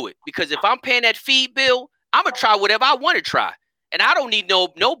 I'm going to do it. Because if I'm paying that feed bill, I'm going to try whatever I want to try. And I don't need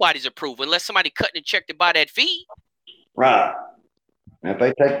nobody's approval unless somebody cutting a check to buy that feed. Right. If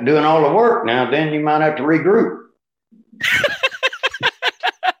they take doing all the work now, then you might have to regroup.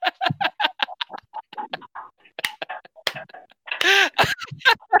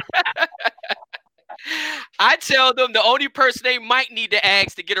 I tell them the only person they might need to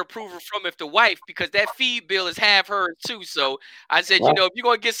ask to get approval from if the wife, because that feed bill is half hers too. So I said, you know, if you're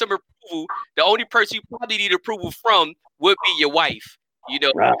going to get some approval, the only person you probably need approval from would be your wife. You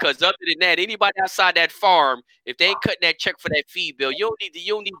know, because other than that, anybody outside that farm, if they ain't cutting that check for that feed bill, you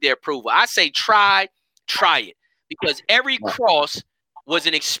don't need their approval. I say try it, because every cross was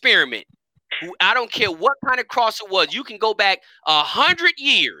an experiment. I don't care what kind of cross it was. You can go back 100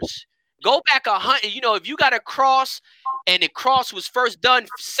 years. Go back 100. You know, if you got a cross and the cross was first done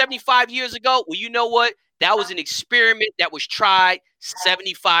 75 years ago, well, you know what? That was an experiment that was tried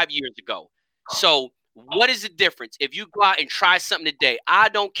 75 years ago. So what is the difference if you go out and try something today? I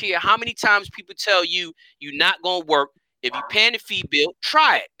don't care how many times people tell you you're not going to work. If you're paying the feed bill,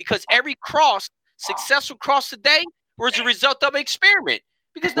 try it, because every successful cross today was a result of an experiment,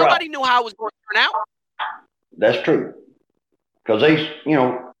 because nobody knew how it was going to turn out. That's true. Because you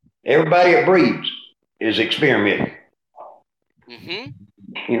know, everybody that breeds is experimenting.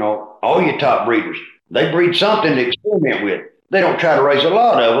 You know, all your top breeders, they breed something to experiment with. They don't try to raise a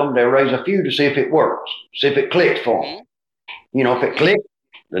lot of them. They raise a few to see if it works, see if it clicks for them. You know, if it clicks,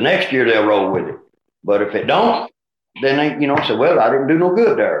 the next year they'll roll with it. But if it don't, then they, you know, say, well, I didn't do no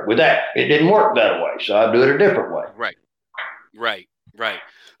good there with that. It didn't work that way, so I do it a different way. Right.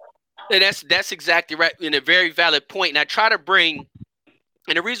 And that's exactly right, and a very valid point. And I try to bring,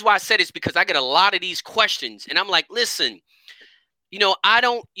 and the reason why I said it is because I get a lot of these questions, and I'm like, listen, you know, I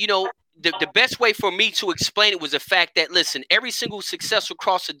don't, you know, the best way for me to explain it was the fact that, listen, every single successful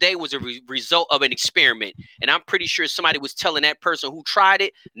cross today was a result of an experiment. And I'm pretty sure somebody was telling that person who tried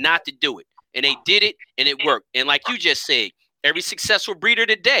it not to do it. And they did it, and it worked. And like you just said, every successful breeder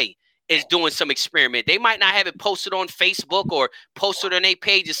today is doing some experiment. They might not have it posted on Facebook or posted on their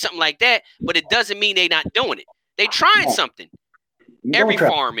page or something like that, but it doesn't mean they're not doing it. They trying something. Every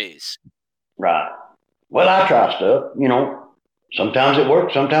farm is. Right. Well, I try stuff, you know. Sometimes it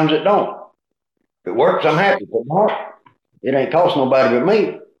works, sometimes it don't. If it works, I'm happy. If it don't, it ain't cost nobody but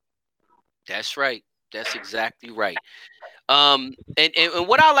me. That's right. That's exactly right. And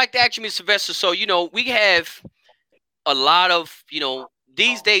what I like to ask you, Mr. Sylvester, so, you know, we have a lot of, you know,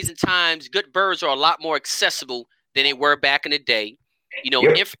 these days and times, good birds are a lot more accessible than they were back in the day. You know,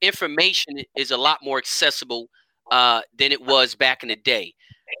 information is a lot more accessible than it was back in the day.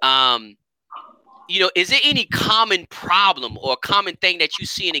 You know, is there any common problem or common thing that you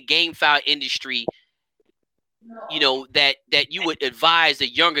see in the game fowl industry, you know, that you would advise the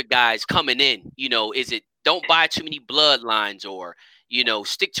younger guys coming in? You know, is it don't buy too many bloodlines, or, you know,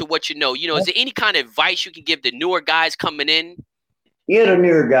 stick to what you know? You know, is there any kind of advice you can give the newer guys coming in? Yeah, the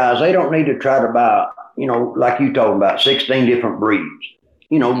newer guys, they don't need to try to buy, you know, like you talking about, 16 different breeds.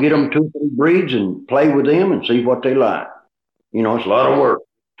 You know, get them 2, 3 breeds and play with them and see what they like. You know, it's a lot of work.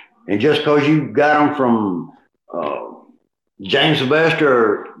 And just because you got them from James Sylvester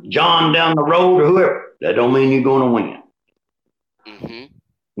or John down the road or whoever, that don't mean you're going to win.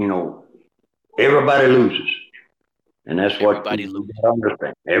 You know, everybody loses. And that's everybody what you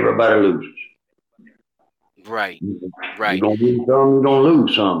understand. Everybody loses. Right. You're going to win some, you're going to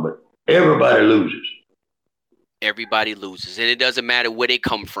lose some, but everybody loses. Everybody loses. And it doesn't matter where they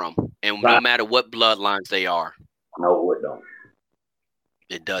come from, and no matter what bloodlines they are. No, it don't.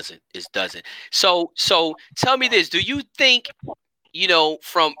 It doesn't. It doesn't. So tell me this. Do you think, you know,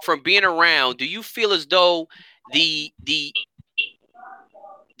 from being around, do you feel as though the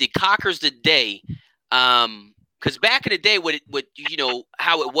cockers today, Because back in the day, what you know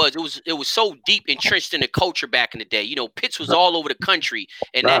how it was so deep entrenched in the culture back in the day. You know, pits was all over the country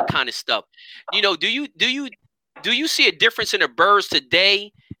and that kind of stuff. You know, do you see a difference in the birds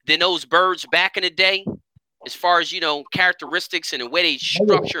today than those birds back in the day, as far as, you know, characteristics and the way they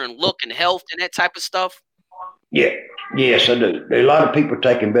structure and look and health and that type of stuff? Yeah, yes, I do. There are a lot of people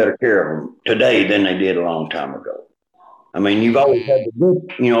taking better care of them today than they did a long time ago. I mean, you've always had the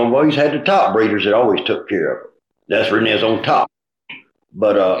good, you know, always had the top breeders that always took care of them. That's Renez on top.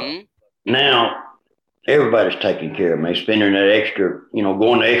 But now everybody's taking care of them. They're spending that extra, you know,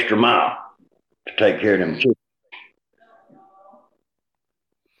 going the extra mile to take care of them chickens.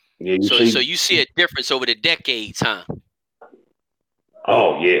 Yeah, so you see a difference over the decades, huh?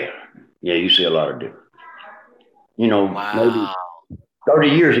 Oh yeah, yeah. You see a lot of difference. You know, maybe 30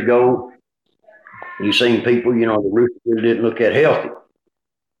 years ago, you seen people, you know, the roosters didn't look that healthy.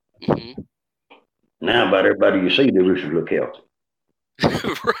 Now, about everybody you see, the roosters look healthy.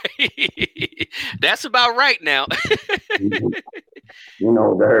 Right. That's about right now. You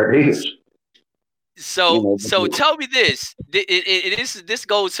know, there it is. So, you know, so tell me this. This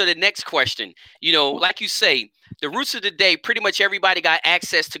goes to the next question. You know, like you say, the rooster today, pretty much everybody got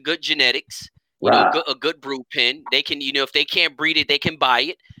access to good genetics. You know, a good brood pen. They can, you know, if they can't breed it, they can buy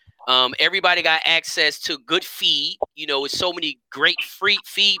it. Everybody got access to good feed. You know, with so many great free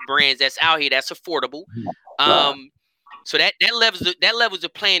feed brands that's out here that's affordable. So that levels the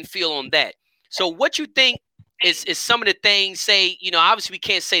playing field on that. So what you think is some of the things, say, you know, obviously we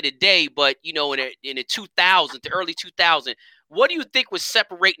can't say today, but, you know, in the 2000s, the early 2000s, what do you think was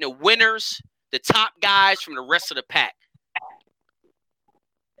separating the winners, the top guys, from the rest of the pack?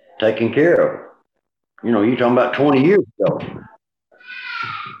 Taking care of them. You know, you're talking about 20 years ago.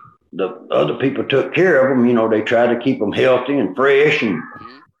 The other people took care of them. You know, they tried to keep them healthy and fresh. And,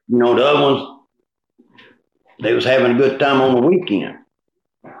 you know, the other ones, they was having a good time on the weekend.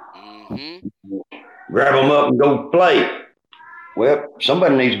 Grab them up and go play. Well,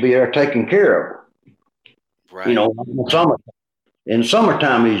 somebody needs to be there taking care of them. Right. You know, in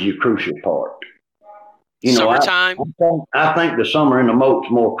summertime is your crucial part. You know, summertime? I think the summer in the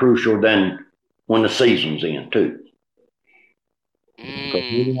moat's more crucial than when the season's in, too. Because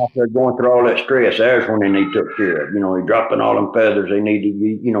when you're out there going through all that stress, there's when they need took care of. You know, they're dropping all them feathers. They need to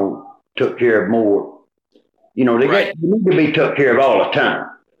be, you know, took care of more. You know, they need to be took care of all the time.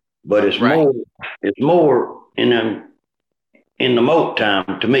 But it's more in the moat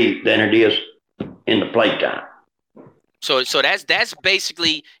time to me than it is in the playtime. So that's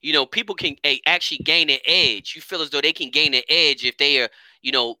basically, you know, people can actually gain an edge. You feel as though they can gain an edge if they are,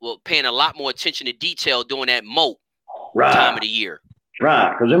 you know, paying a lot more attention to detail during that moat time of the year.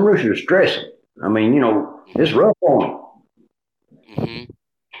 Right, because them roosters are stressing. I mean, you know, it's rough on them.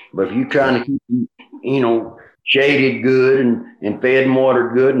 But if you're trying to keep them, you know, shaded good and fed and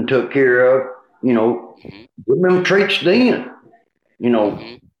watered good and took care of, you know, give them treats then. You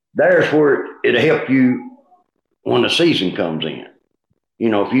know, there's where it'll help you when the season comes in. You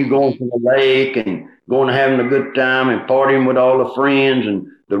know, if you're going to the lake and going to having a good time and partying with all the friends and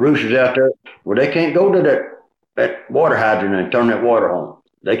the roosters out there, well, they can't go to that water hydrant and turn that water on.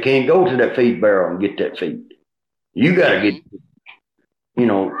 They can't go to that feed barrel and get that feed. You got to get, you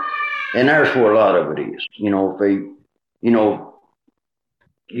know, and there's where a lot of it is. You know, if they, you know,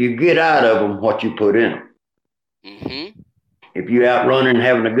 you get out of them what you put in them. If you out running and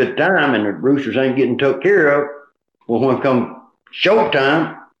having a good time and the roosters ain't getting took care of, well, when it comes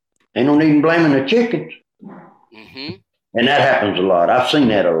showtime, ain't no need in blaming the chickens. And that happens a lot. I've seen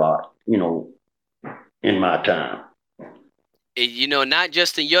that a lot, you know, in my time. You know, not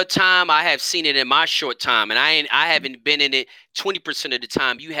just in your time, I have seen it in my short time, and I haven't been in it 20% of the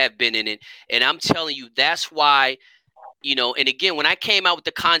time you have been in it. And I'm telling you, that's why, you know, and again, when I came out with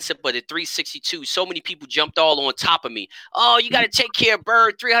the concept of the 362, so many people jumped all on top of me. Oh, you got to take care of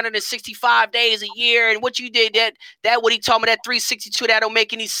bird 365 days a year. And what you did, that what he told me, that 362, that don't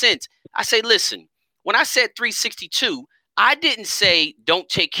make any sense. I say, listen, when I said 362, I didn't say don't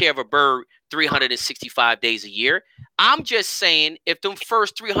take care of a bird 365 days a year. I'm just saying if them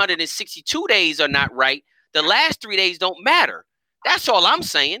first 362 days are not right, the last 3 days don't matter. That's all I'm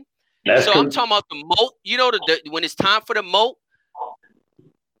saying. That's so true. I'm talking about the moat. You know, when it's time for the moat,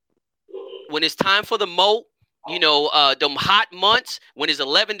 you know, them hot months when it's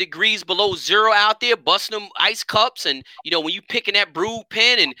 11 degrees below zero out there, busting them ice cups, and, you know, when you picking that brood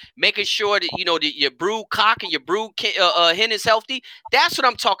pen and making sure that, you know, that your brood cock and your brood hen is healthy, that's what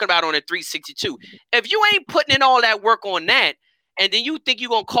I'm talking about on a 362. If you ain't putting in all that work on that, and then you think you're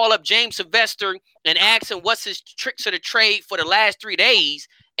going to call up James Sylvester and ask him what's his tricks of the trade for the last 3 days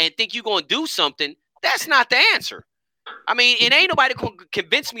and think you're going to do something, That's not the answer. I mean, it ain't nobody can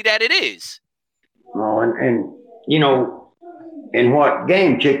convince me that it is. No, and you know, and what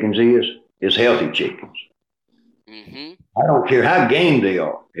game chickens is healthy chickens. Mm-hmm. I don't care how game they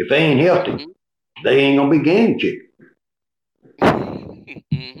are. If they ain't healthy, mm-hmm. they ain't gonna be game chickens.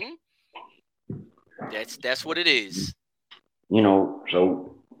 Mm-hmm. That's what it is. You know,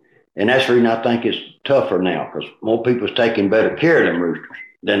 so, and that's the reason I think it's tougher now, because more people's taking better care of them roosters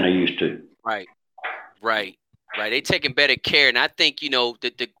than they used to. Right. They taking better care, and I think, you know,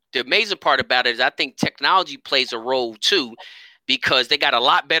 the amazing part about it is I think technology plays a role too, because they got a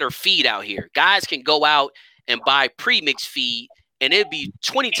lot better feed out here. Guys can go out and buy pre-mixed feed, and it'd be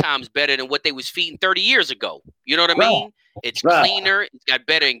 20 times better than what they was feeding 30 years ago. You know what I mean? It's cleaner, it's got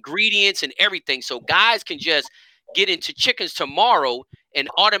better ingredients and everything. So guys can just get into chickens tomorrow and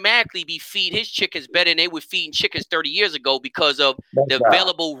automatically be feeding his chickens better than they were feeding chickens 30 years ago because of the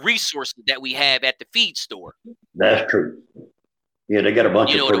available resources that we have at the feed store. That's true. Yeah, they got a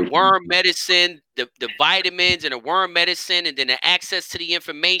bunch of the worm medicine, the vitamins and the worm medicine, and then the access to the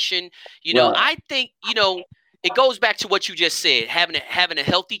information. You know, I think, you know, it goes back to what you just said. Having a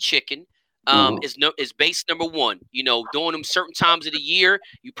healthy chicken is base number one. You know, doing them certain times of the year,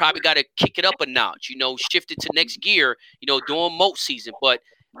 you probably got to kick it up a notch. You know, shift it to next gear. You know, during molt season, but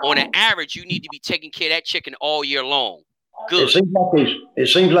on an average, you need to be taking care of that chicken all year long. Good. It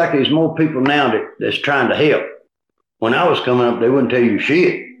seems like there's more people now that's trying to help. When I was coming up, they wouldn't tell you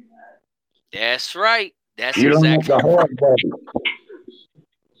shit. That's right. That's exactly right.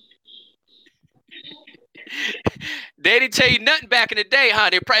 They didn't tell you nothing back in the day, huh?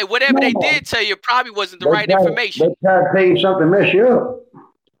 They probably whatever they did tell you probably wasn't the right information. They tried to tell you something to mess you up.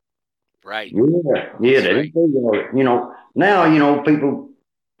 Right. Yeah. They didn't tell you know. Now, you know, people,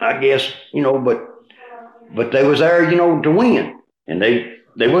 I guess, you know, but they was there, you know, to win, and they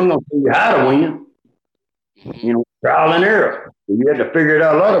wasn't gonna tell you how to win. Mm-hmm. You know, trial and error. You had to figure it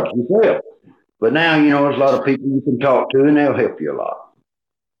out a lot of yourself. But now, you know, there's a lot of people you can talk to, and they'll help you a lot.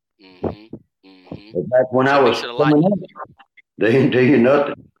 Mm-hmm. But back when I was coming up, they didn't tell you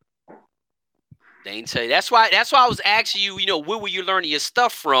nothing. They didn't tell you. That's why I was asking you, you know, where were you learning your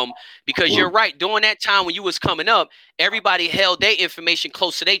stuff from? Because you're right. During that time when you was coming up, everybody held their information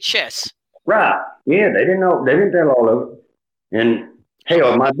close to their chest. Right. Yeah, they didn't know. They didn't tell all of it. And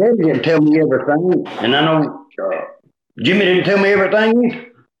hell, my dad didn't tell me everything. And I know Jimmy didn't tell me everything either.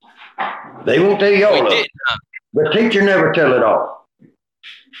 They won't tell you all of it. Huh? The teacher never tell it all.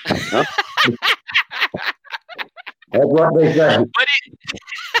 Huh? That's what they say.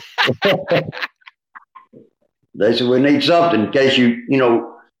 They said, we need something in case you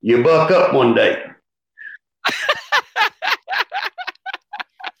buck up one day.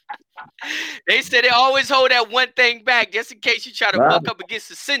 They said they always hold that one thing back just in case you try to buck up against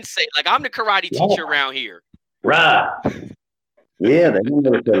the sensei. Like, I'm the karate teacher around here. Right. Yeah, they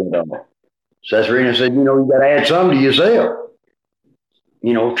never tell it all. So that's Rena said, you got to add something to yourself.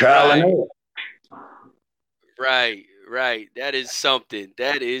 Trial and error. Right. That is something.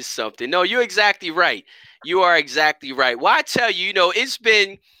 No, you're exactly right. You are exactly right. Well, I tell you, back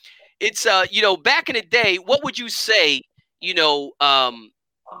in the day, what would you say,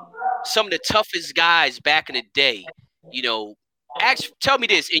 some of the toughest guys back in the day, tell me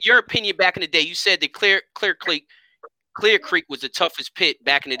this, in your opinion, back in the day, you said that Clear Creek was the toughest pit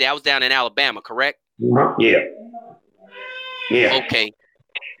back in the day. I was down in Alabama, correct? Yeah. Okay.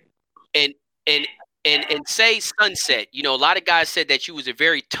 And say Sunset, a lot of guys said that you was a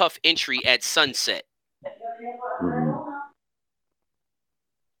very tough entry at Sunset. Mm-hmm.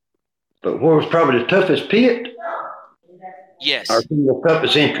 But what was probably the toughest pit? Yes. Or some of the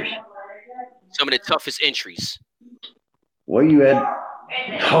toughest entries? Some of the toughest entries. Well, you had,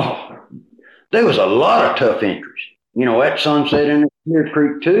 there was a lot of tough entries, at Sunset and Clear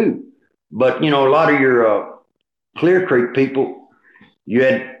Creek too. But, a lot of your Clear Creek people, you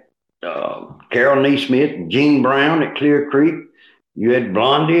had Carol Neesmith and Gene Brown at Clear Creek. You had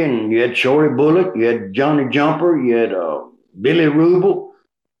Blondie and you had Shorty Bullock. You had Johnny Jumper. You had Billy Rubel.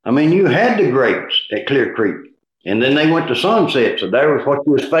 I mean, you had the greats at Clear Creek. And then they went to Sunset. So that was what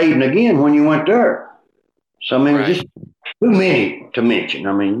you was fading again when you went there. So, I mean, just too many to mention.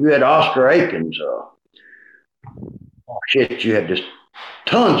 I mean, you had Oscar Akins. You had just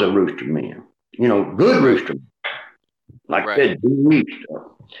tons of rooster men. Good rooster men. Like that stuff.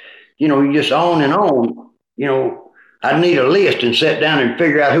 You just on and on. I'd need a list and sit down and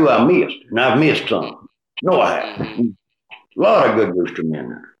figure out who I missed. And I've missed some. No, I haven't. Mm-hmm. A lot of good rooster men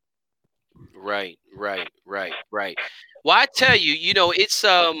there. Right. Well, I tell you, it's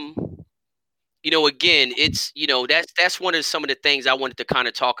again, it's, that's one of some of the things I wanted to kind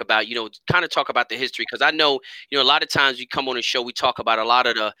of talk about, kind of talk about the history. Because I know, a lot of times we come on the show, we talk about a lot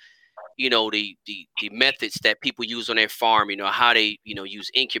of the, the methods that people use on their farm, how they, use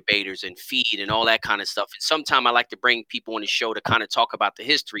incubators and feed and all that kind of stuff. And sometimes I like to bring people on the show to kind of talk about the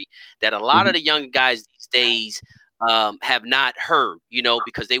history that a lot of the young guys these days have not heard,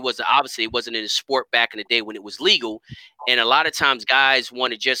 because obviously it wasn't in the sport back in the day when it was legal. And a lot of times guys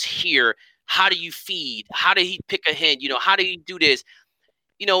want to just hear, how do you feed? How did he pick a hen? How do you do this?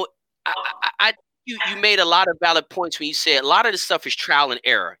 I you made a lot of valid points when you said a lot of the stuff is trial and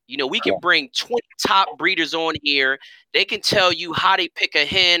error. We can bring 20 top breeders on here. They can tell you how they pick a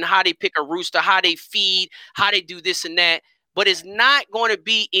hen, how they pick a rooster, how they feed, how they do this and that. But it's not going to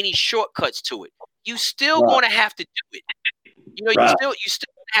be any shortcuts to it. You still going to have to do it. You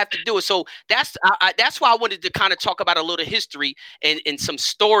still have to do it. So that's why I wanted to kind of talk about a little history and some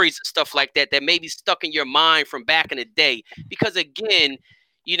stories and stuff like that may be stuck in your mind from back in the day. Because again,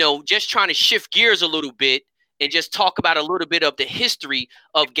 just trying to shift gears a little bit and just talk about a little bit of the history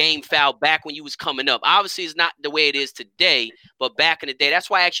of game fowl back when you was coming up. Obviously, it's not the way it is today, but back in the day, that's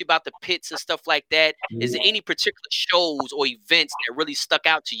why I asked you about the pits and stuff like that. Is there any particular shows or events that really stuck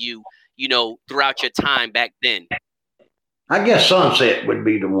out to you, throughout your time back then? I guess Sunset would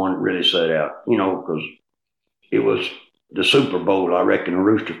be the one that really set out, because it was the Super Bowl, I reckon, a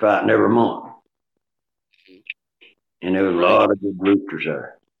rooster fighting every month. And there was a lot of good roosters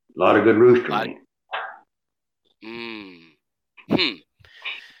there. A lot of good roosters.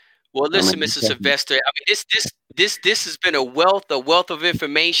 Well, listen, Mr. Sylvester. I mean, this has been a wealth of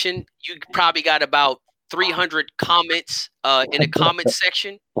information. You probably got about 300 comments in the comment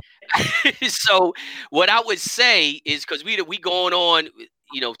section. So what I would say is, because we going on,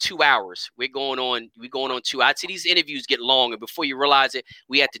 2 hours. We're going on 2 hours. I'd say these interviews get long, and before you realize it,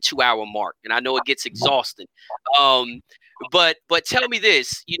 we at the 2 hour mark, and I know it gets exhausting. But tell me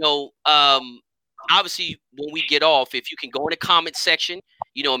this, obviously when we get off, if you can go in the comment section,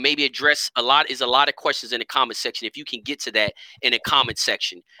 maybe address a lot of questions in the comment section. If you can get to that in the comment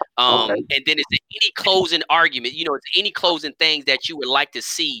section. And then is there any closing argument, is there any closing things that you would like to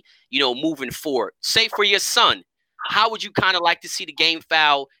see, moving forward? Say for your son, how would you kind of like to see the game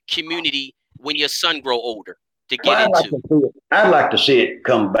fowl community when your son grow older to get into? I'd like to see it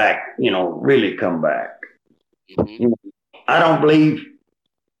come back, really come back. I don't believe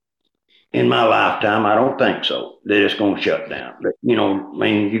in my lifetime, I don't think so, that it's going to shut down. But, you're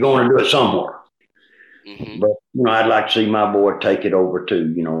going to do it somewhere. But, I'd like to see my boy take it over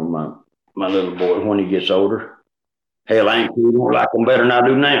too, my little boy when he gets older. Hell, I ain't don't like him better than I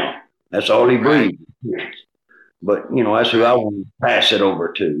do now. That's all he breathes. But, that's who I want to pass it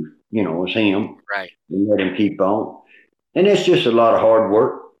over to, it's him. Right. And let him keep on. And it's just a lot of hard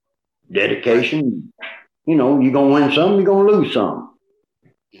work, dedication. You're going to win some, you're going to lose some.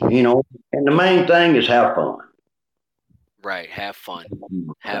 And the main thing is have fun. Right. Have fun.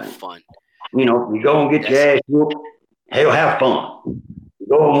 Have fun. You go and get your ass whooped, hell, have fun. You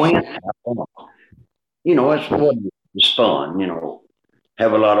go and win, have fun. That's what it's fun,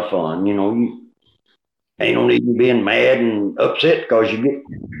 have a lot of fun. You ain't no need to being mad and upset because you get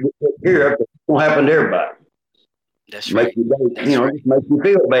here. It's going to happen to everybody. That's right. Just make you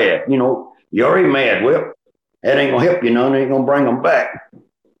feel bad. You're already mad. Well, that ain't going to help you none. It ain't going to bring them back.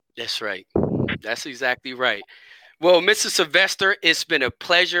 That's right. That's exactly right. Well, Mr. Sylvester, it's been a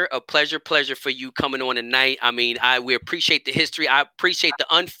pleasure for you coming on tonight. I mean, we appreciate the history. I appreciate the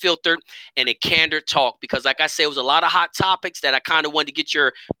unfiltered and the candor talk, because like I said, it was a lot of hot topics that I kind of wanted to get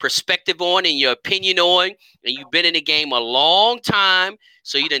your perspective on and your opinion on. And you've been in the game a long time,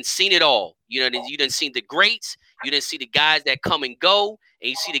 so you done seen it all. You done seen the greats. You done see the guys that come and go, and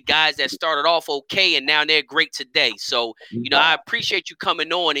you see the guys that started off okay and now they're great today. So, I appreciate you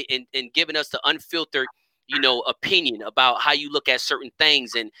coming on and giving us the unfiltered opinion about how you look at certain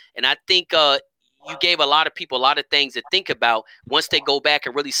things. And I think you gave a lot of people a lot of things to think about once they go back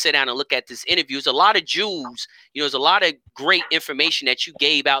and really sit down and look at this interview. There's a lot of jewels, there's a lot of great information that you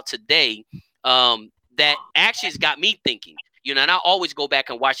gave out today that actually has got me thinking. And I always go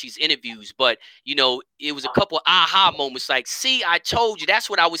back and watch these interviews, but, it was a couple of aha moments like, see, I told you, that's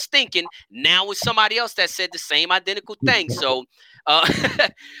what I was thinking. Now it's somebody else that said the same identical thing. So,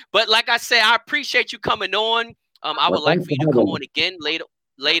 but like I said, I appreciate you coming on. I would like for you to come on again later.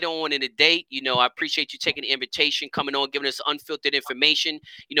 later on in the date. I appreciate you taking the invitation, coming on, giving us unfiltered information.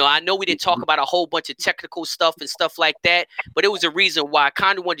 I know we didn't talk about a whole bunch of technical stuff and stuff like that, but it was a reason why I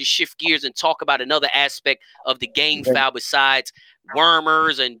kind of wanted to shift gears and talk about another aspect of the game foul besides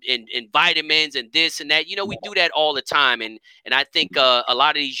wormers and vitamins and this and that. We do that all the time. And I think a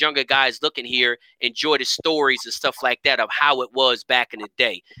lot of these younger guys looking here enjoy the stories and stuff like that of how it was back in the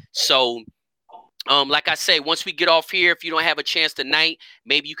day. So like I say, once we get off here, if you don't have a chance tonight,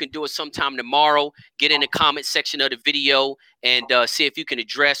 maybe you can do it sometime tomorrow. Get in the comment section of the video and see if you can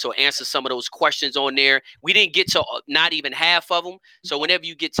address or answer some of those questions on there. We didn't get to not even half of them. So whenever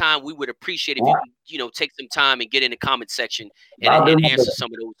you get time, we would appreciate if you can, take some time and get in the comment section and answer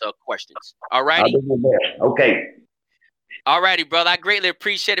some of those questions. All righty? Okay. All righty, brother. I greatly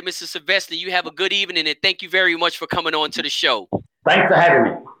appreciate it, Mr. Sylvester. You have a good evening, and thank you very much for coming on to the show. Thanks for having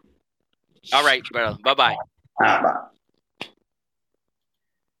me. All right, brother. Bye-bye. Bye.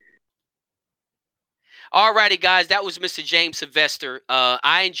 All righty, guys. That was Mr. James Sylvester.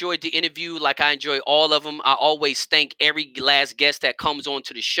 I enjoyed the interview like I enjoy all of them. I always thank every last guest that comes on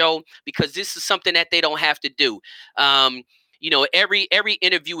to the show because this is something that they don't have to do. Every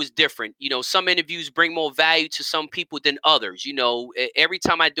interview is different. Some interviews bring more value to some people than others. Every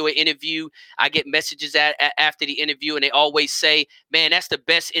time I do an interview, I get messages after the interview, and they always say, "Man, that's the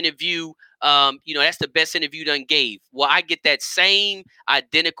best interview. That's the best interview done gave." Well, I get that same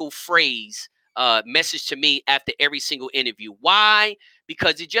identical phrase message to me after every single interview. Why?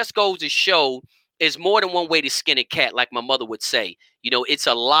 Because it just goes to show there's more than one way to skin a cat, like my mother would say. It's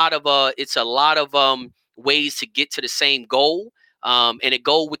a lot of ways to get to the same goal. And the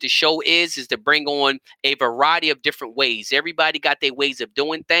goal with the show is to bring on a variety of different ways. Everybody got their ways of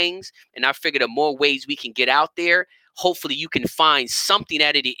doing things, and I figure the more ways we can get out there, hopefully you can find something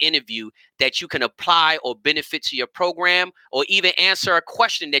out of the interview that you can apply or benefit to your program, or even answer a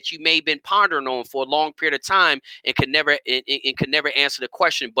question that you may have been pondering on for a long period of time and could never answer the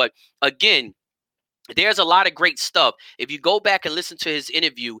question. But again, there's a lot of great stuff. If you go back and listen to his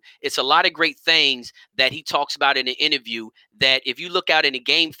interview, it's a lot of great things that he talks about in the interview that if you look out in the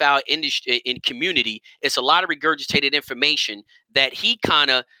game foul industry in community, it's a lot of regurgitated information that he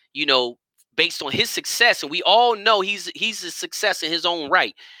kind of, based on his success, and we all know he's a success in his own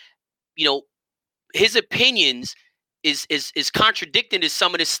right. His opinions is contradicting to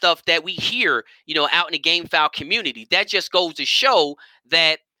some of the stuff that we hear, out in the game foul community. That just goes to show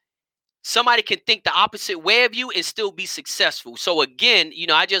that somebody can think the opposite way of you and still be successful. So again,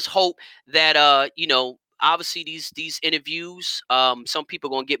 I just hope that obviously these interviews, some people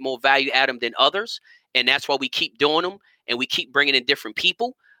are going to get more value at them than others, and that's why we keep doing them and we keep bringing in different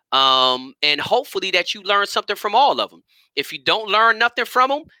people. And hopefully that you learn something from all of them. If you don't learn nothing from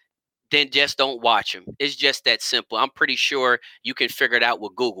them, then just don't watch them. It's just that simple. I'm pretty sure you can figure it out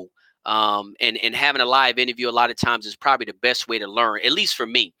with Google. And having a live interview a lot of times is probably the best way to learn, at least for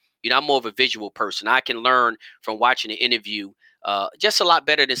me. I'm more of a visual person. I can learn from watching an interview just a lot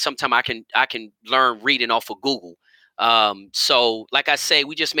better than sometimes I can learn reading off of Google. So like I say,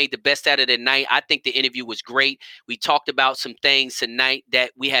 we just made the best out of the night. I think the interview was great. We talked about some things tonight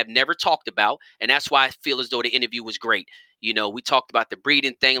that we have never talked about, and that's why I feel as though the interview was great. We talked about the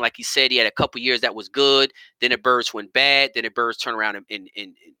breeding thing. Like he said, he had a couple years that was good. Then the birds went bad. Then the birds turn around and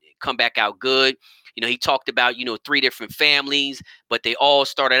come back out good. He talked about, 3 different families, but they all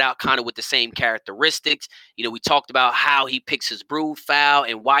started out kind of with the same characteristics. We talked about how he picks his brood fowl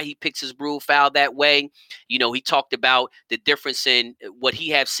and why he picks his brood fowl that way. He talked about the difference in what he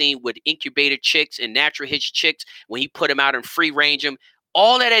have seen with incubator chicks and natural hitch chicks when he put them out and free range them.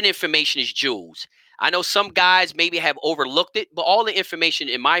 All of that information is jewels. I know some guys maybe have overlooked it, but all the information,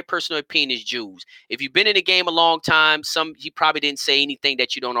 in my personal opinion, is jewels. If you've been in the game a long time, he probably didn't say anything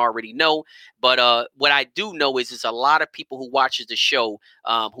that you don't already know. But what I do know is a lot of people who watches the show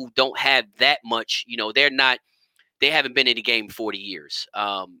who don't have that much, they haven't been in the game 40 years.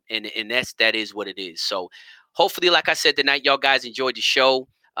 And that is what it is. So hopefully, like I said tonight, y'all guys enjoyed the show.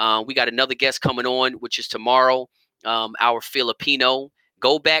 We got another guest coming on, which is tomorrow, our Filipino.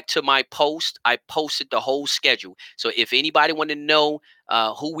 Go back to my post. I posted the whole schedule. So if anybody want to know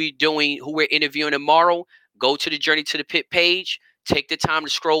who we're interviewing tomorrow, go to the Journey to the Pit page. Take the time to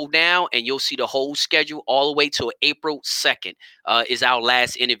scroll down, and you'll see the whole schedule all the way to April 2nd is our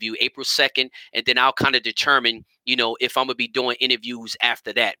last interview, April 2nd. And then I'll kind of determine, if I'm going to be doing interviews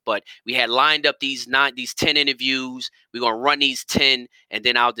after that. But we had lined up these 10 interviews. We're going to run these 10, and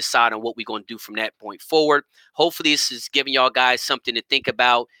then I'll decide on what we're going to do from that point forward. Hopefully this is giving y'all guys something to think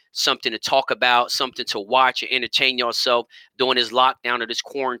about, something to talk about, something to watch and entertain yourself during this lockdown or this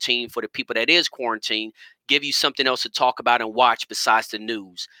quarantine for the people that is quarantined. give you something else to talk about and watch besides the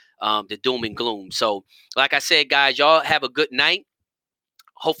news, the doom and gloom. So, like I said, guys, y'all have a good night.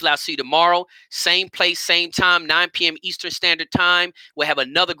 Hopefully, I'll see you tomorrow. Same place, same time, 9 p.m. Eastern Standard Time. We'll have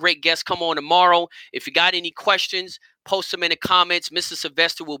another great guest come on tomorrow. If you got any questions, post them in the comments. Mr.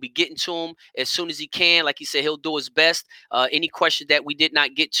 Sylvester will be getting to them as soon as he can. Like he said, he'll do his best. Any question that we did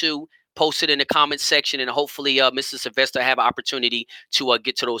not get to, post it in the comments section, and hopefully Mr. Sylvester have an opportunity to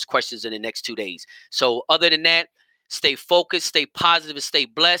get to those questions in the next 2 days. So other than that, stay focused, stay positive, and stay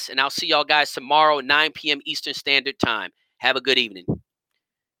blessed. And I'll see y'all guys tomorrow, 9 p.m. Eastern Standard Time. Have a good evening.